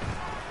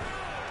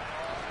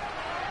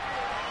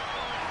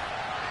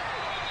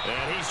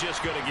 And he's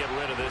just going to get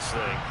rid of this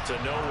thing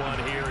to no one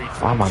here.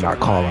 Why am I not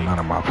calling none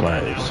of my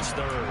plays?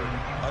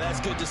 Oh, that's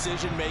good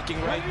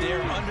decision-making right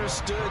there.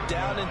 Understood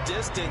down and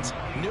distance.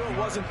 Knew it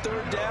wasn't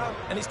 3rd down,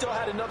 and he still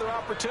had another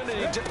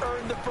opportunity to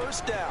earn the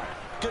 1st down.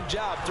 Good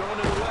job throwing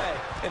it away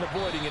and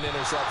avoiding an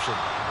interception.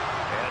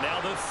 And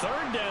now the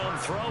 3rd down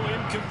throw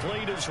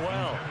incomplete as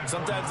well.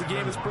 Sometimes the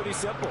game is pretty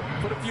simple.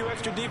 Put a few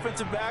extra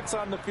defensive backs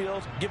on the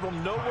field, give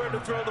them nowhere to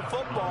throw the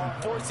football,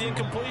 force the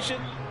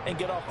incompletion, and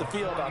get off the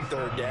field on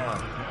 3rd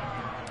down.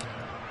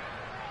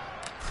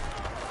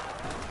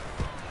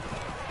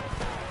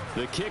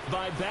 The kick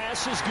by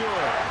Bass is good.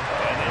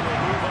 And they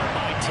will move up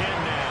by 10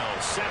 now,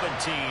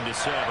 17-7.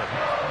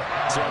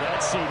 So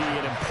that CD,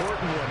 an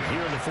important one here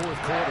in the 4th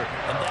quarter.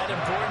 And that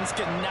importance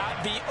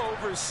cannot be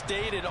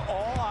overstated.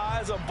 All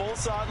eyes on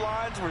both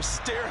sidelines were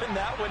staring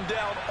that one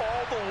down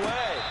all the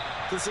way.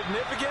 The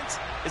significance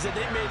is that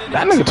they made it.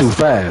 That nigga too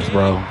fast,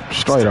 bro.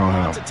 Straight on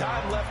him. Lots of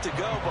time left to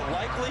go, but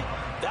likely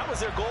that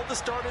was their goal at the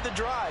start of the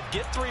drive.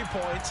 Get 3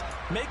 points,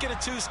 make it a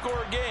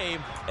 2-score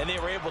game, and they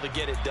were able to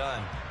get it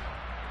done.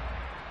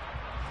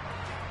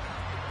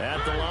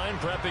 At the line,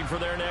 prepping for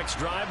their next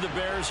drive, the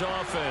Bears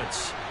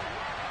offense.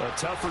 A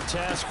tougher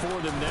task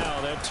for them now.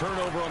 That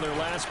turnover on their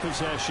last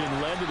possession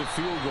led to the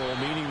field goal,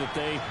 meaning that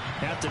they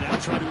have to now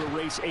try to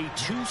erase a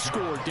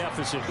 2-score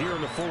deficit here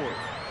in the 4th.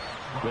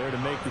 There to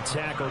make the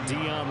tackle,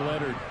 Deion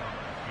Leonard.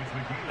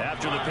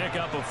 After the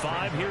pickup of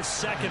 5, here's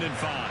 2nd and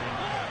 5.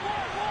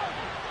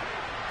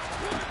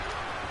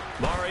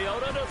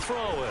 Mariota to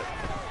throw it.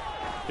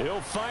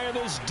 He'll fire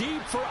this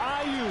deep for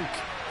Ayuk.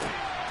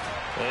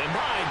 And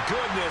my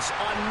goodness,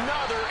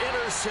 another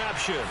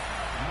interception.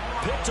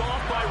 Picked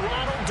off by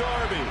Ronald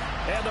Darby.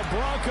 And the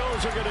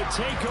Broncos are going to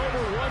take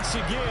over once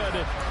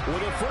again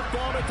with a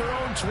football at their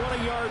own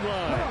 20-yard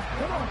line.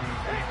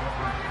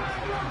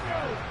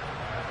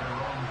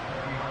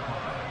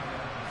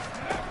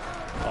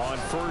 On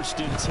 1st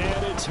and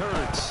 10, it's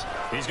Hurts.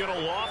 He's going to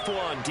loft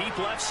one deep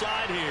left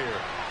side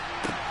here.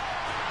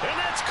 And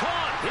that's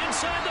caught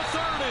inside the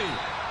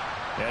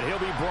 30. And he'll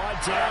be brought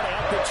down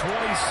at the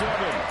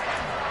 27.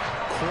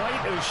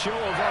 Quite a show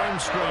of arm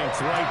strength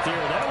right there.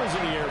 That was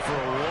in the air for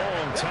a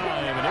long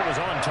time, and it was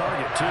on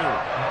target, too.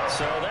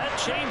 So that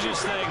changes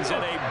things in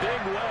a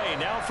big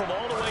way. Now from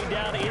all the way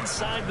down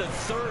inside the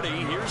 30,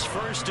 here's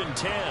 1st and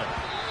 10.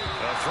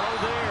 A throw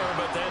there,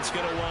 but that's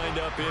going to wind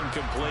up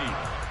incomplete.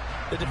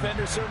 The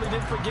defender certainly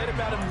didn't forget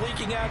about him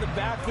leaking out of the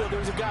backfield. There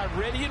was a guy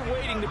ready and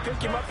waiting to pick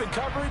him up in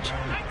coverage,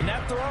 and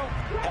that throw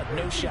had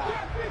no shot.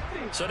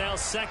 So now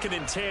 2nd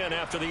and 10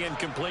 after the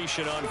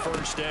incompletion on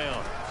 1st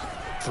down.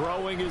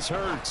 Throwing is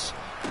Hurts.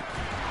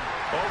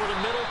 Over the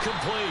middle,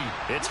 complete.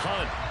 It's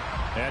Hunt.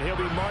 And he'll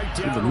be marked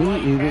down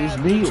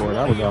Either me or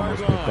that was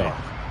almost picked off.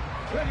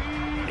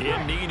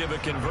 In need of a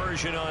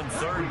conversion on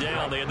 3rd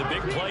down. They had the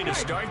big play to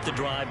start the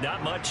drive.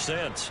 Not much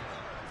sense.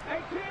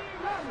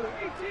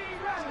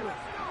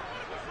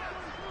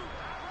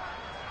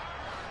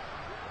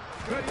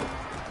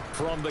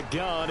 From the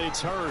gun,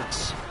 it's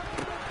Hurts.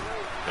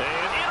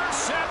 And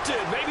intercepted.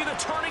 Maybe the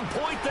turning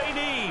point they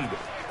need.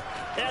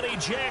 Eddie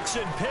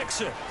Jackson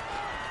picks it.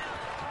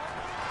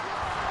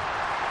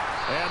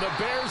 And the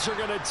Bears are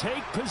going to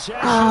take possession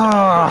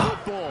of the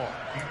football.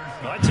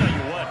 I tell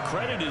you what,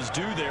 credit is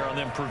due there on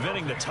them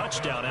preventing the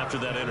touchdown after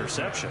that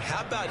interception. How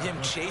about him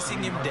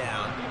chasing him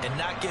down and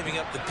not giving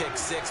up the pick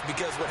 6?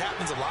 Because what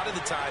happens a lot of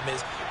the time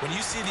is when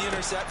you see the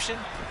interception,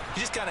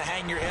 you just kind of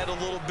hang your head a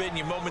little bit and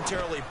you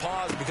momentarily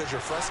pause because you're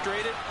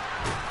frustrated.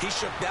 He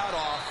shook that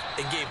off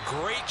and gave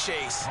great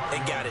chase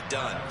and got it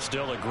done.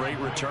 Still a great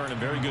return and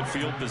very good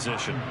field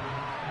position.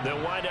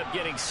 They'll wind up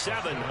getting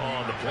 7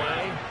 on the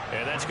play,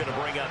 and that's going to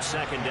bring up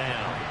 2nd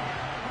down.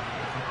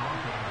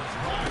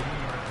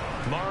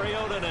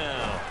 Mariota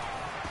now.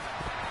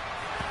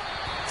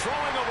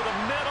 Throwing over the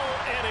middle,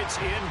 and it's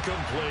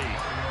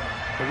incomplete.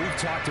 Well, we've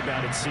talked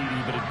about it, CD,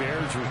 but it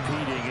bears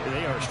repeating.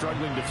 They are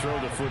struggling to throw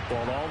the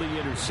football. All the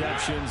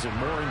interceptions and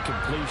more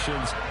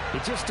incompletions.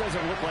 It just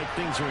doesn't look like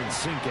things are in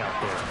sync out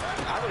there.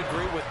 I would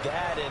agree with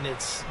that, and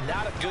it's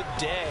not a good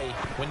day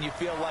when you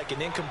feel like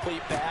an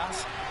incomplete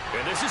pass.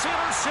 And this is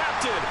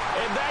intercepted,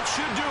 and that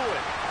should do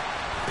it.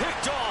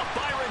 Picked off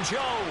Byron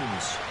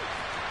Jones.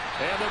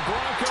 And the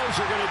Broncos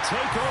are going to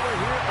take over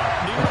here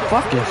up near the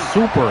fucking 40.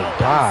 super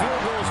dive. Field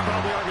goals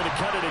probably aren't going to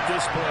cut it at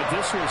this point.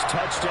 This was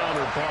touchdown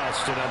or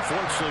bust, and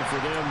unfortunately for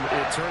them,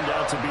 it turned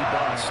out to be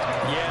bust.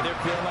 Yeah, they're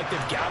feeling like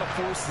they've got to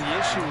force the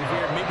issue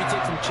here. Maybe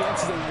take some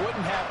chances they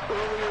wouldn't have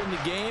earlier in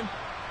the game.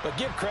 But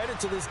give credit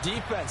to this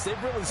defense.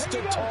 They've really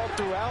stood tall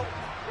throughout,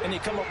 and they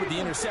come up with the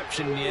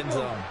interception in the end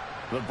zone.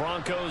 The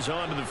Broncos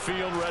onto the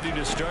field, ready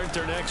to start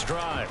their next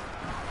drive.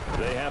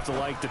 They have to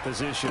like the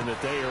position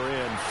that they are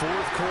in.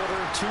 Fourth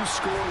quarter,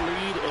 2-score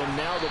lead, and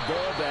now the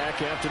ball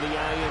back after the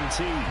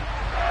INT.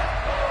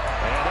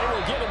 And they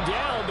will get him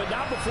down, but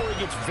not before he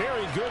gets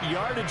very good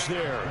yardage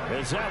there,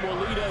 as that will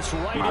lead us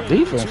right My into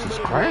defense the is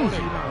 2-minute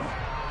crazy, warning.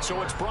 though.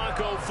 So it's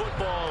Bronco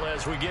football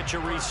as we get you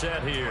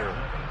reset here.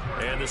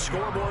 And the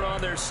scoreboard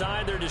on their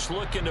side, they're just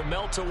looking to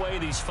melt away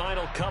these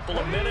final couple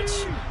of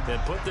minutes and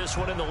put this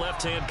one in the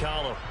left-hand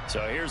column.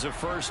 So here's a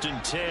 1st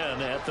and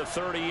 10 at the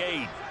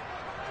 38.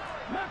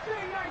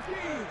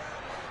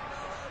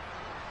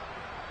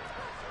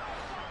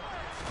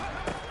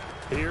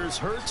 Here's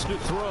Hurts to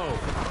throw.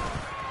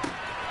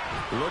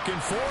 Looking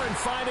for and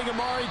finding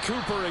Amari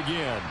Cooper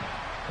again.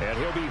 And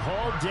he'll be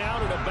hauled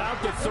down at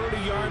about the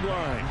 30-yard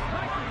line.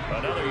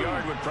 Another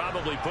yard would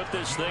probably put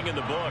this thing in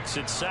the books.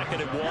 It's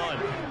 2nd and 1.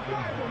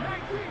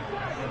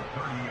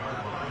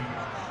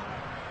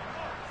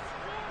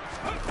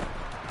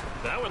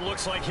 That one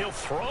looks like he'll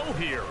throw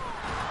here.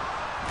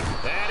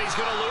 And he's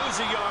going to lose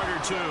a yard or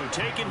two.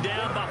 Taken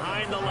down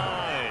behind the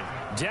line.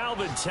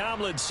 Dalvin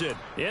Tomlinson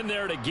in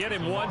there to get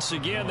him once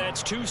again.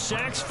 That's 2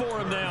 sacks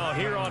for him now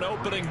here on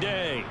opening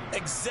day.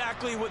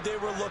 Exactly what they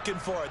were looking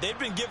for. They've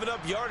been giving up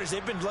yardage.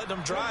 They've been letting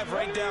them drive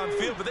right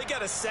downfield, but they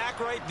got a sack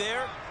right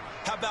there.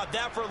 How about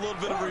that for a little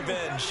bit of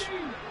revenge?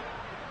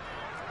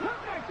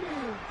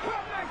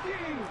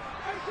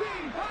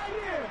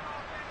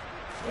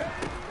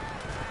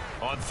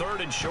 On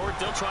 3rd and short,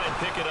 they'll try and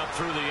pick it up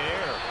through the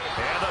air.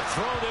 And the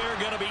throw there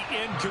going to be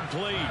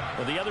incomplete.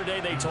 Well, the other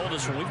day they told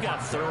us when we've got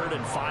 3rd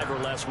and 5 or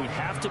less, we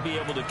have to be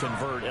able to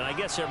convert. And I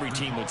guess every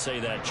team would say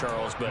that,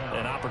 Charles, but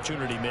an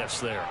opportunity missed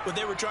there. What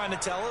they were trying to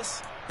tell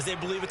us is they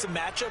believe it's a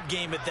matchup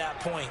game at that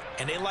point.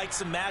 And they liked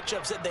some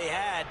matchups that they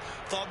had,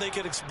 thought they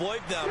could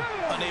exploit them,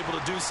 unable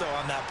to do so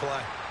on that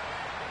play.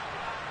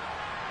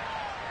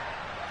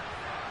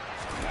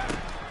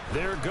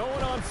 They're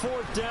going on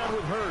 4th down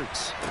with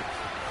Hurts.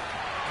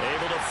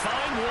 Able to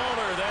find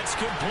Waller. That's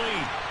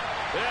complete.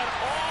 And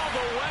all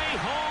the way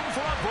home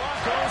for a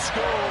Broncos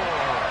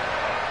score.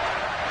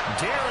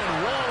 Darren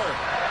Waller,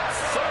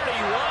 31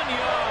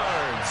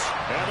 yards.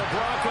 And the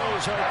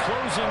Broncos are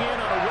closing in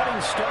on a winning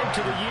start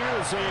to the year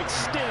as they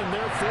extend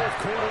their 4th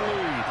quarter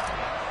lead.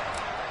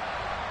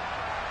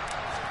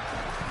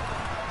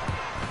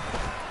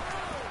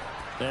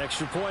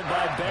 Extra point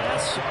by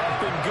Bass,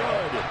 up and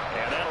good.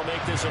 And that'll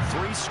make this a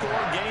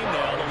 3-score game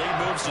now. The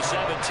lead moves to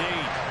 17.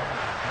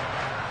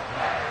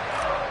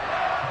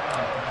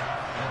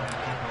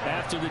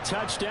 After the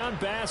touchdown,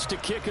 Bass to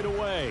kick it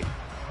away.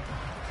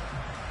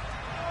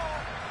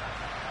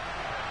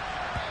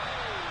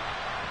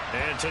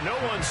 And to no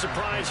one's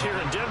surprise here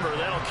in Denver,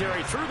 that'll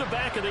carry through the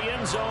back of the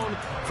end zone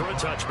for a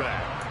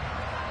touchback.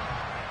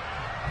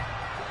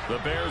 The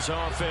Bears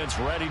offense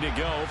ready to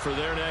go for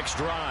their next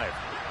drive.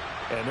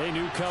 And they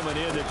knew coming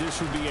in that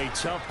this would be a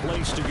tough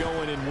place to go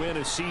in and win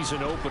a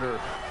season opener.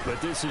 But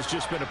this has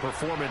just been a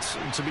performance,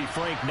 to be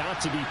frank,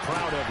 not to be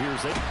proud of here.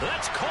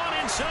 That's caught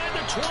inside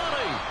the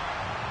 20.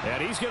 And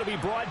he's going to be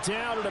brought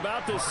down at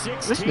about the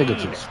 16. This nigga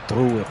just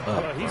threw it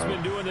up. He's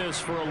been doing this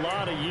for a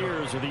lot of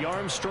years with the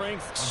arm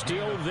strength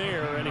still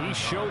there, and he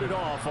showed it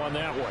off on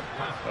that one.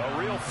 A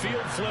real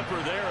field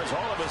flipper there as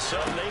all of a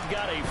sudden they've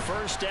got a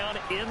 1st down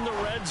in the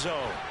red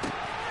zone.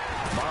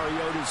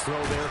 Mariota's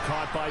throw there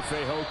caught by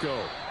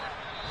Fehoko.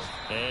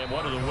 And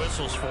one of the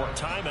whistles for a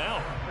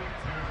timeout.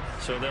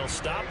 So they'll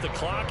stop the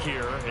clock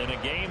here in a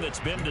game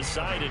that's been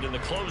decided in the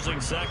closing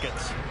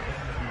seconds.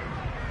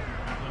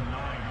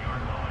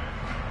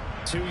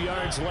 2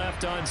 yards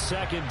left on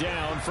 2nd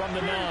down from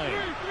the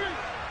 9.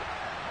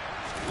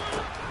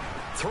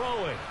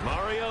 Throwing,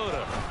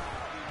 Mariota.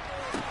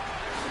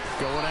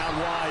 Going out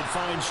wide,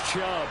 finds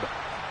Chubb.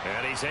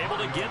 And he's able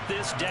to get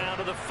this down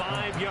to the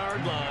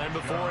 5-yard line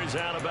before he's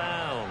out of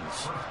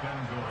bounds.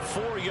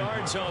 4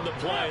 yards on the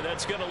play.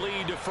 That's going to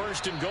lead to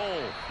 1st and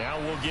goal. Now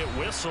we'll get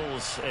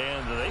whistles,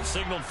 and they've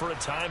signaled for a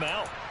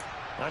timeout.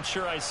 Not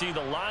sure I see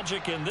the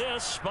logic in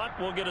this, but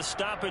we'll get a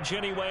stoppage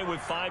anyway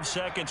with 5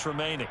 seconds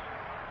remaining.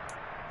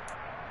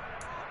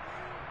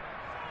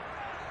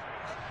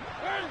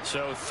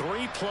 So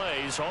 3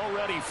 plays,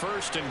 already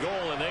 1st and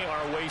goal, and they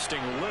are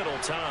wasting little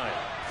time.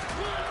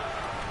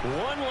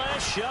 One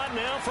last shot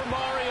now for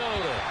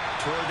Mariota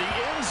toward the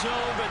end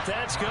zone, but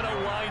that's going to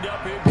wind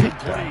up incomplete.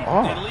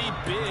 They lead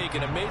big,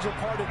 and a major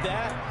part of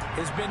that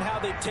has been how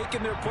they've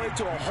taken their play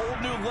to a whole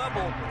new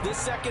level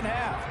this 2nd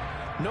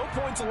half. No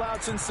points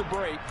allowed since the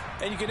break,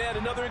 and you can add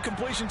another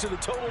incompletion to the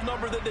total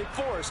number that they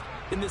forced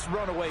in this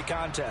runaway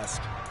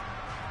contest.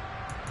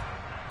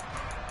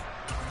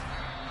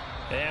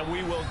 And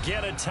we will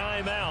get a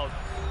timeout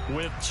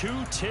with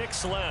 2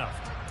 ticks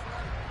left.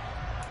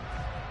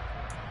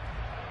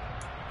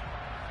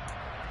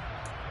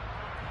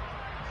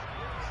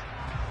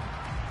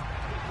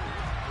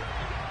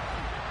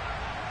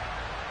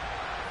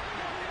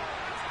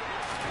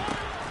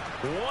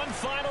 One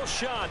final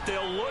shot.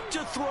 They'll look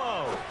to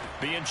throw.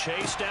 Being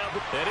chased out,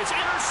 and it's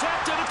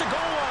intercepted at the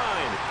goal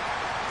line.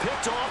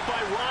 Picked off by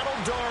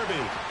Ronald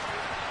Darby.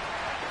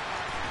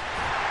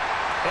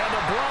 And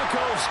the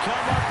Broncos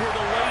come up with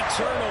a late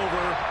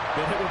turnover,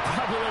 and it would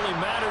probably only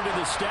matter to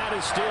the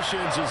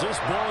statisticians as this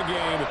ball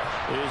game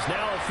is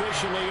now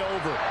officially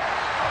over.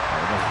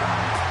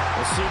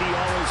 Well, CD,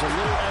 always a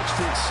little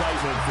extra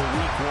excitement for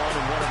Week 1,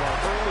 and one of our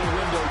early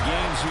window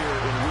games here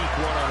in Week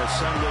 1 on a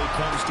Sunday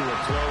comes to a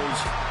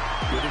close.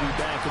 Good to be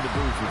back in the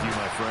booth with you,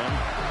 my friend.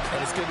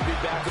 And it's good to be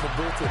back in the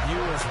booth with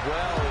you as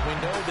well. We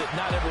know that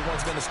not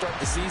everyone's going to start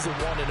the season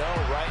 1-0,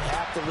 right?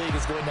 Half the league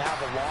is going to have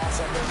a loss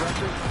on their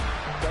record,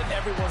 but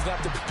everyone's going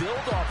to have to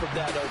build off of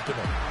that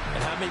opener.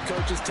 And how many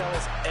coaches tell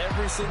us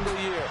every single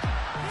year,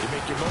 you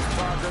make your most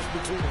progress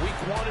between Week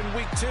 1 and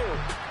Week 2.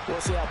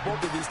 We'll see how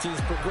both of these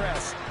teams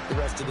progress the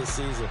rest of this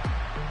season.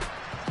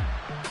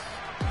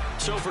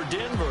 So for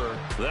Denver,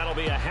 that'll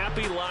be a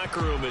happy locker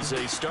room as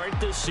they start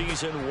this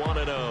season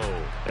 1-0.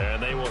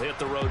 And they will hit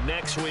the road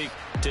next week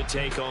to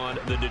take on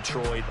the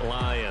Detroit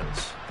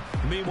Lions.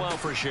 Meanwhile,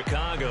 for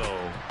Chicago,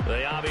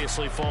 they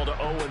obviously fall to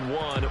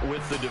 0-1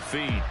 with the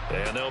defeat.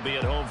 And they'll be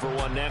at home for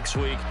one next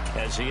week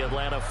as the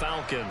Atlanta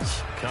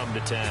Falcons come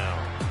to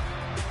town.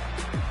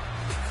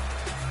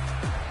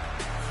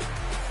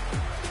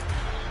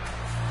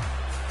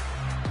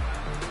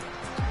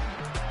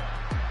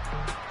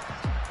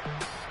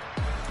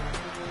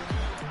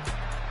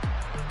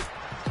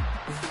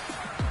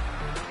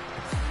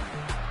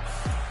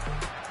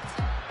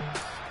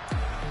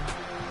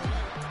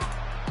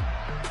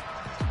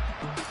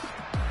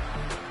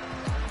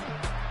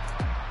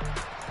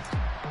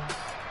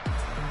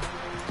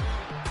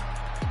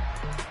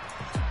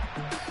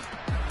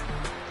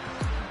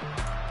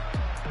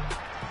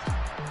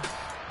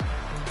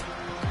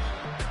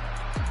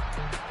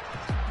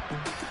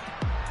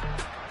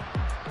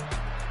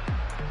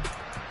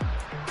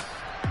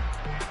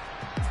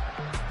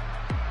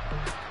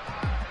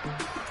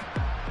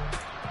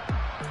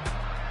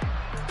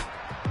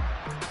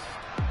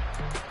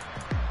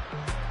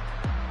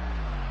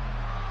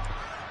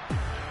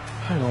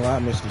 I ain't gonna lie, I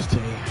miss this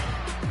team.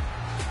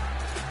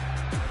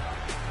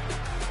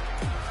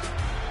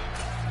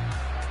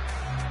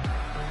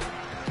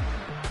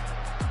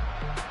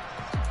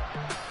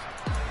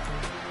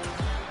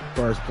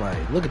 First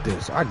play. Look at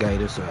this. I gave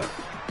this up.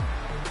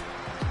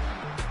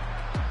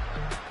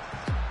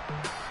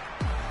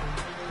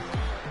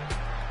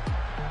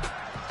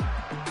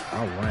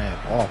 I ran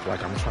off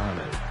like I'm trying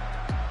to.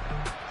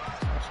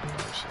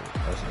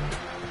 That's it.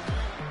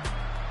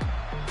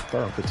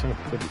 3rd and 15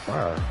 for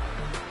 55.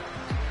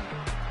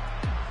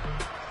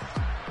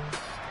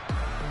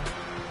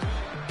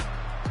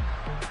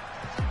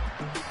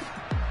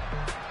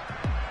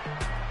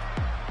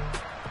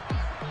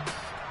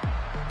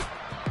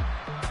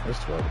 This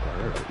 12 o'clock, I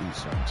gotta eat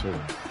something too.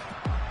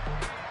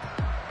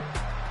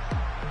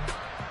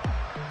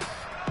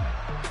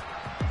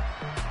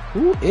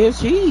 Who is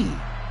he?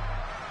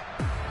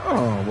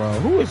 Oh, bro,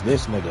 who is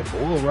this nigga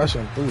bull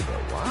rushing through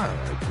the line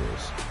like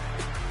this?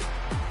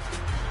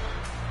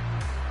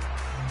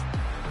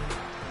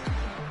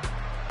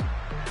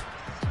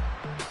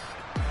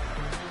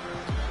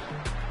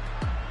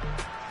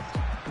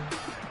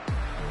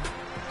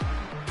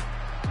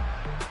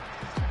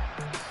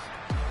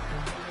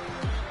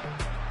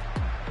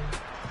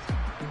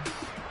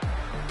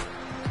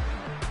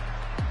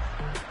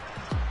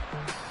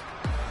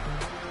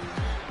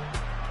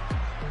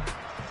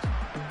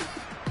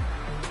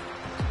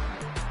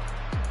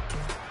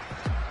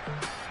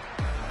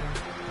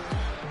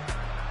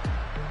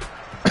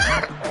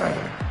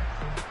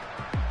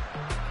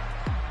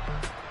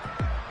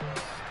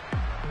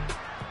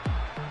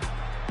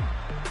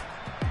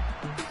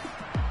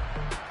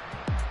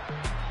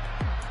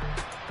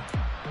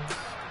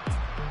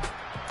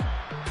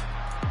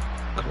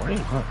 Kareem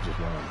Hunt just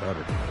running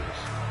better than this.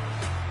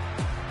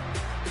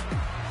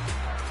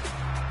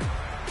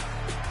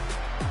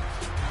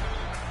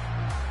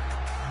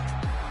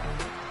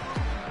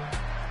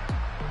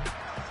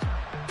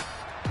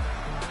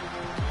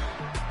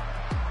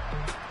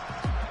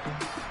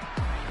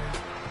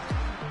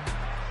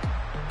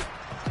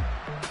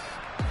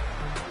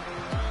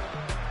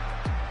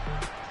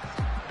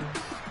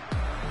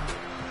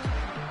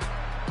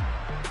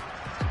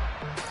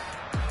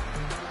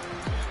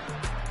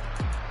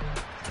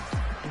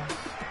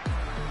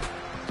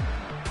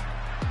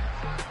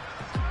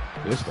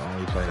 This is the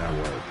only play that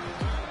worked.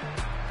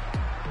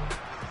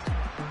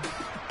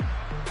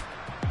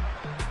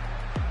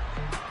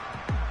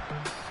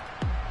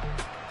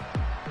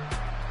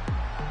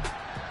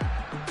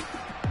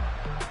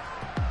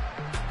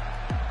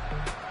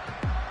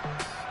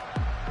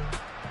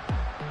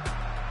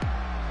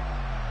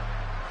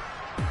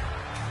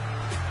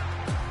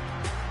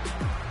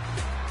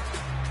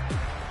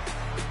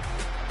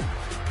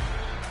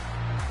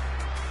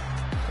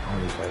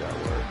 Only play that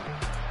worked.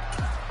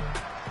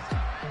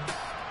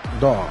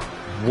 Dog,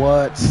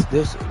 what?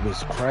 This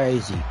was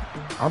crazy.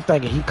 I'm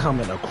thinking he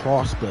coming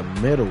across the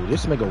middle.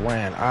 This nigga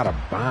ran out of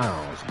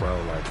bounds,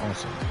 bro, like on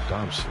some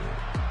dumb shit.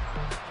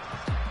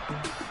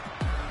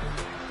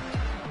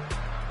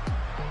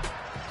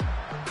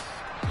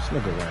 This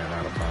nigga ran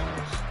out of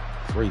bounds.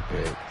 Free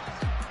pick.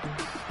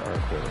 Third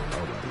quarter,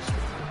 nobody's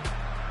good.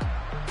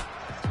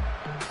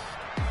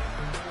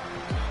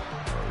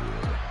 Oh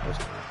yeah, that's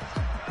good.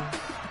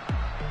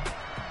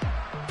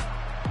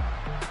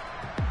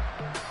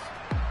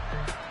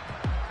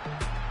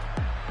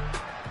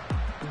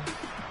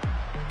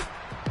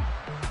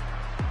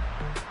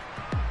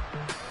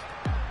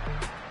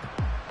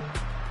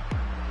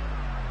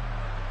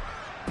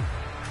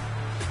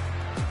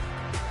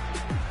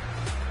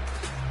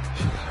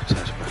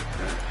 Touchback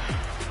back.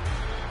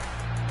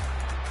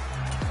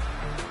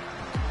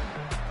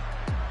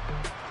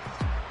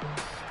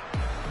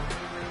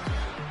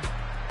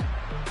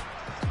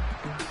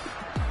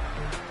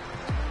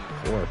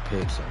 Four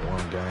picks in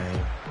one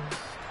game.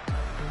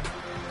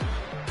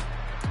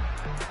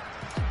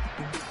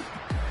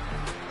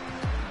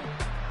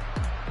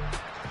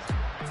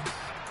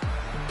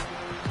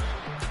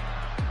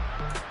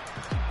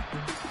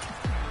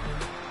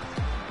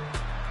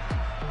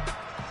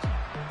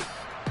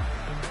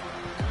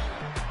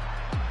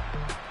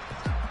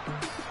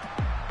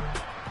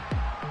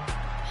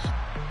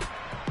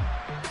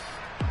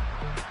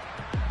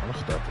 I'm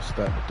step for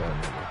step with that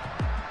nigga.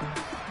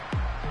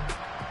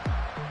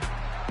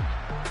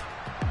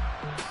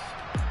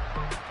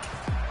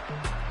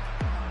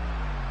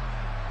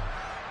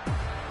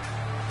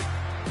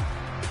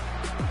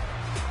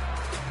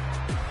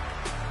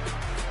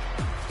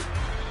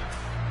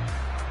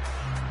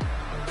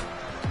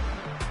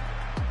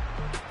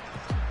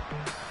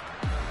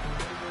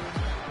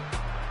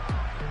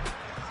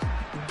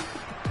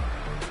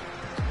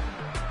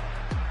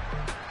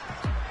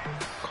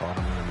 Caught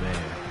him in the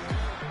man.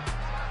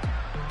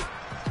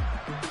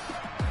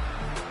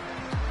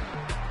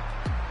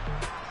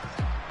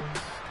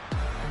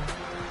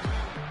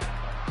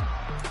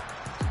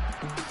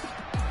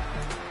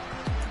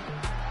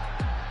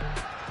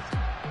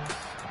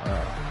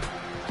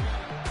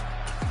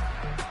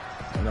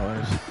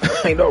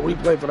 Ain't no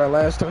replay for that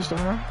last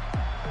touchdown.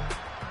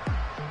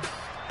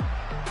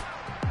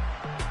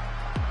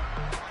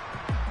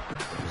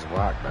 His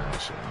lockdown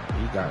shit.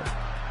 He got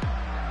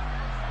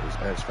his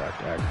X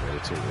factor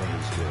activated too. When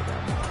he's good,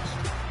 that much.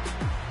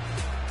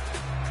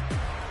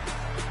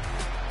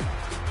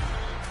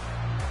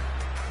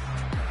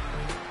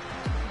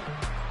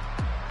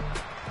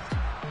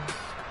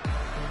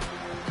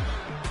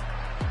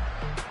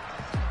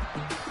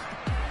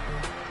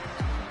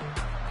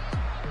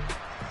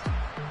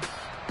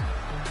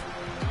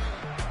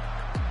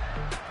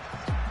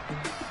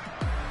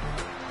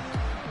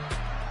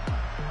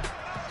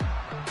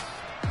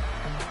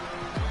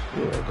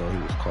 There we go, he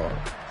was caught.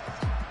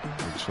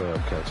 And Chubb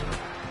catching him.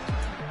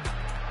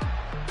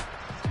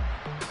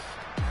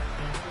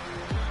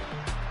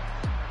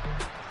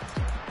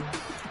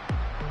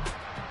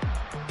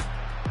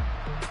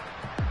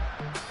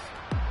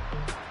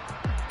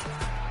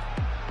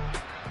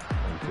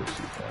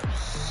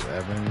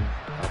 Seven.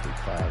 I think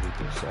 5, he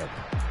threw 7.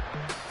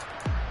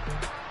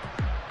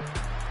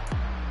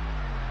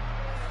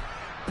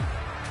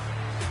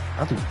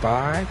 I threw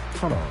 5?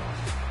 Hold on.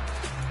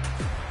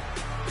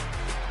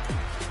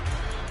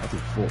 I threw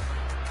 4.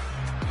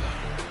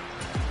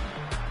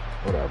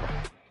 Whatever.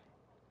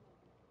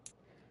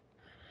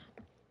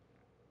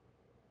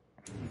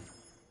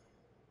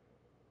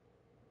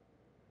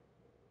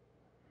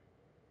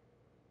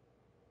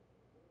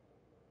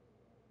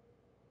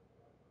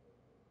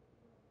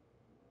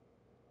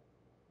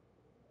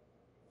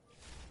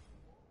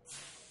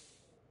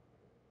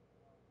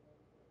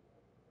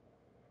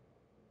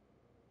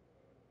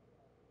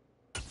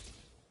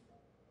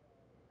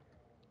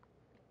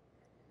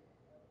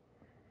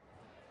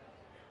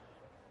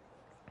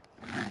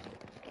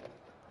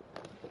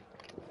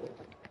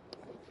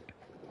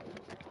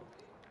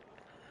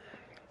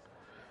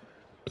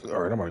 All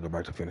right, I'm about to go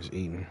back to finish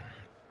eating.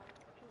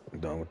 I'm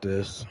done with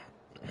this.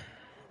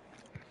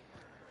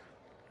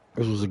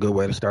 This was a good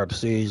way to start the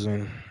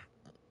season.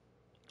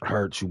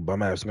 Hurt you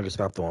bum ass niggas,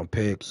 stop throwing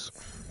picks.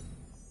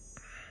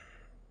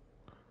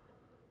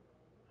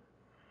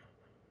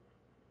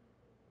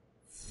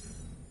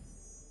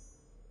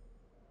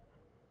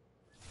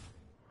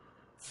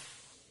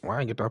 Why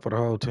ain't get that for the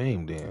whole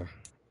team then?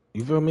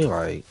 You feel me?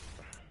 Like,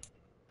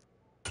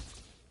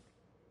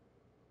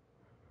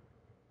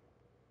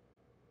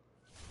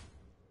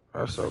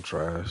 that's so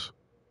trash.